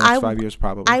the next 5 years,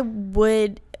 probably. I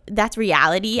would. That's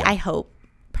reality. Yeah. I hope.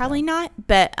 Probably not.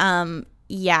 But for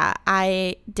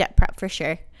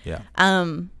sure. Yeah.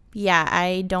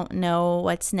 I don't know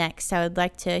what's next. I would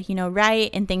like to,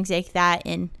 write and things like that,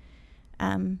 and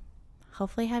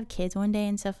hopefully have kids one day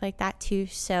and stuff like that too.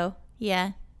 So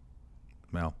yeah.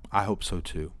 Well, I hope so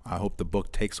too. I hope the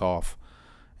book takes off.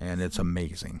 And it's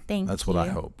amazing. That's what I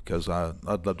hope, because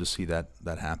I'd love to see that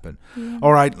happen. Yeah.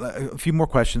 All right, a few more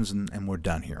questions and we're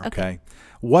done here, okay?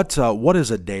 What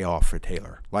is a day off for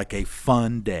Taylor? Like a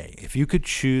fun day. If you could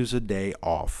choose a day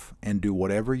off and do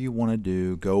whatever you want to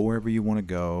do, go wherever you want to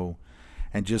go,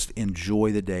 and just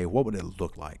enjoy the day, what would it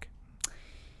look like?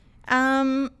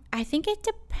 I think it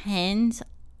depends,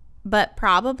 but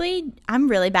probably I'm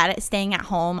really bad at staying at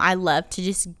home. I love to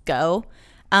just go.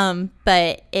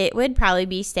 But it would probably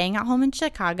be staying at home in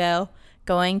Chicago,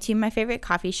 going to my favorite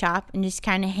coffee shop and just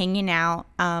kind of hanging out,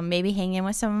 maybe hanging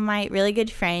with some of my really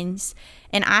good friends.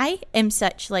 And I am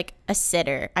such like a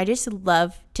sitter. I just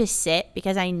love to sit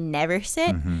because I never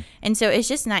sit. And so it's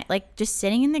just not like just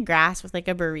sitting in the grass with like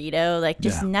a burrito, like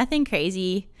just nothing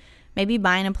crazy. Maybe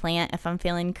buying a plant if I'm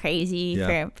feeling crazy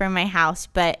for my house.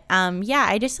 But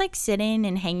I just like sitting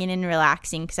and hanging and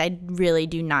relaxing because I really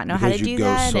do not know how to do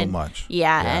that. Because you go so much.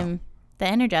 I'm the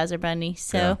Energizer Bunny.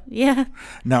 So yeah.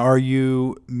 Now, are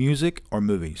you music or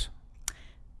movies?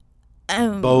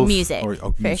 Both music,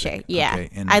 for sure. Yeah,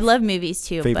 okay. I love movies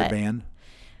too. Favorite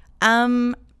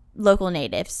band? Local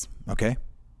Natives. Okay.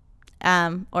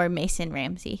 Or Mason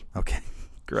Ramsey. Okay.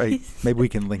 Great. Maybe we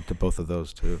can link to both of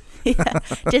those too. Yeah.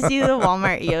 Just see the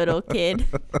Walmart Yodel kid.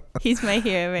 He's my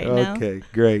hero right now. Okay,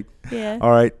 great. Yeah.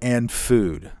 All right. And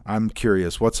food. I'm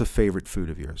curious. What's a favorite food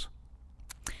of yours?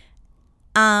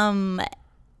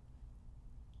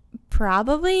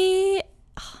 Probably,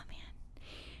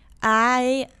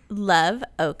 I love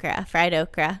okra, fried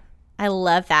okra. I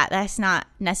love that. That's not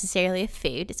necessarily a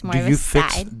food. It's more of a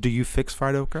side. Do you fix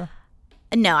fried okra?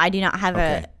 No, I do not have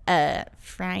a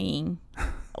frying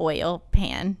oil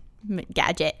pan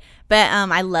gadget. But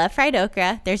I love fried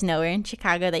okra. There's nowhere in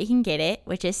Chicago that you can get it,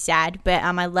 which is sad. But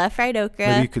I love fried okra.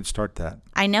 Maybe you could start that.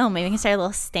 I know. Maybe we can start a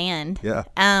little stand. Yeah.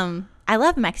 I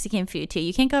love Mexican food too.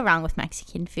 You can't go wrong with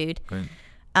Mexican food. Right.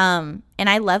 And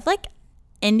I love like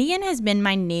Indian has been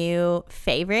my new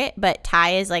favorite, but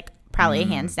Thai is like probably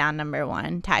hands down number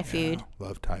one. Thai food.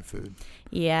 Love Thai food.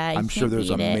 Yeah, I'm sure there's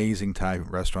amazing Thai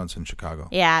restaurants in Chicago.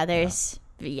 Yeah, there's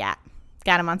got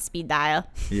them on speed dial.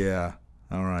 Yeah.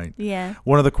 All right. Yeah.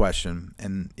 One other question,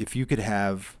 and if you could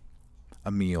have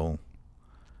a meal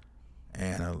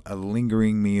and a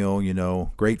lingering meal, you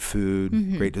know, great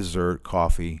food, great dessert,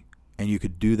 coffee, and you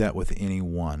could do that with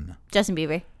anyone. Justin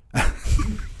Bieber.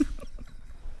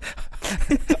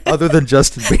 Other than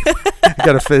Justin Bieber. I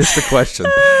got to finish the question.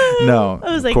 No,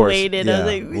 I was like, of course, waited. Yeah, I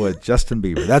was like, with Justin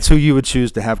Bieber. That's who you would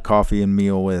choose to have coffee and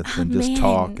meal with and just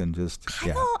talk and just,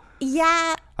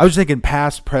 Yeah. I was thinking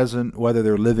past, present, whether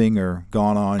they're living or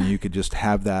gone on, you could just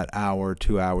have that hour,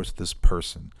 2 hours with this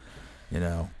person. You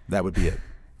know, that would be it.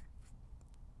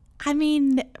 I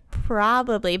mean,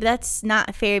 probably, but that's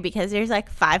not fair because there's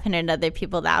like 500 other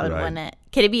people that would want it.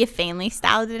 Could it be a family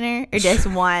style dinner or just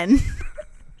one?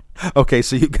 Okay,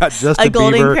 so you got Justin a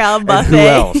Golden Bieber, Crown buffet. And who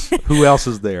else? Who else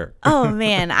is there? Oh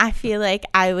man, I feel like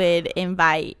I would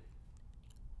invite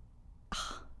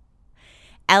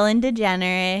Ellen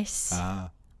DeGeneres,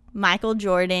 Michael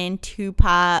Jordan,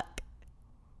 Tupac,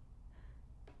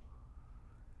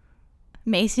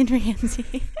 Mason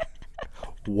Ramsey.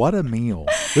 What a meal!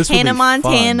 This Hannah would be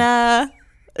Montana. Fun.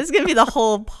 This is gonna be the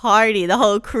whole party, the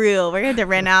whole crew. We're going to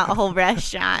rent out a whole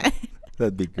restaurant.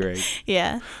 That'd be great.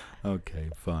 Yeah. Okay,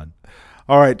 fun.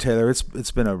 All right, Taylor,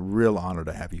 it's been a real honor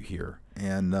to have you here,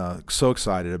 and so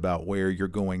excited about where you're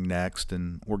going next,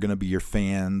 and we're going to be your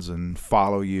fans and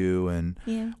follow you and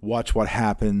watch what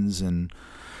happens. And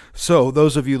so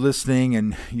those of you listening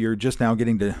and you're just now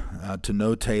getting to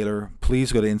know Taylor,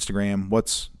 please go to Instagram.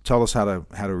 Tell us how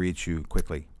to reach you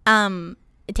quickly.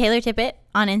 Taylor Tippett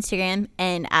on Instagram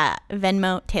and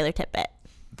Venmo Taylor Tippett.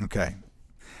 Okay.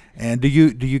 And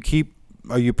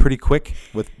are you pretty quick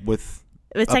with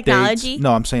technology?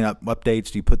 No, I'm saying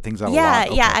updates. Do you put things out a lot?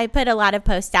 Okay. Yeah, I put a lot of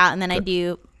posts out, and then I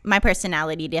do. My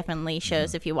personality definitely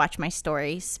shows if you watch my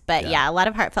stories. But a lot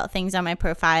of heartfelt things on my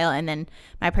profile, and then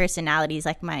my personality is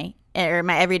like my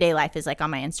everyday life is like on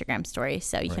my Instagram stories,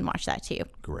 so you can watch that too.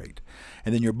 Great.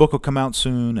 And then your book will come out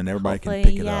soon, and everybody Hopefully,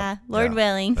 can pick it up. Lord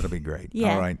willing. That'll be great.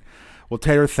 Yeah. All right. Well,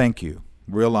 Taylor, thank you.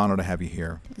 Real honor to have you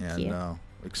here, Thank and you.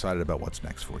 Excited about what's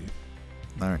next for you.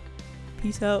 All right.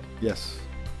 Peace out. Yes.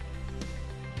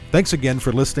 Thanks again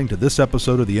for listening to this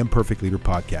episode of the Imperfect Leader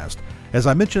Podcast. As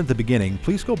I mentioned at the beginning,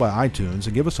 please go by iTunes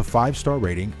and give us a 5-star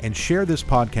rating and share this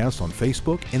podcast on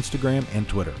Facebook, Instagram, and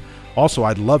Twitter. Also,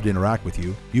 I'd love to interact with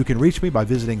you. You can reach me by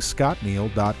visiting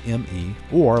scottneal.me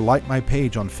or like my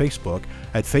page on Facebook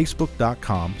at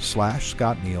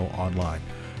facebook.com/scottnealonline.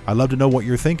 I'd love to know what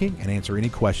you're thinking and answer any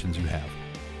questions you have.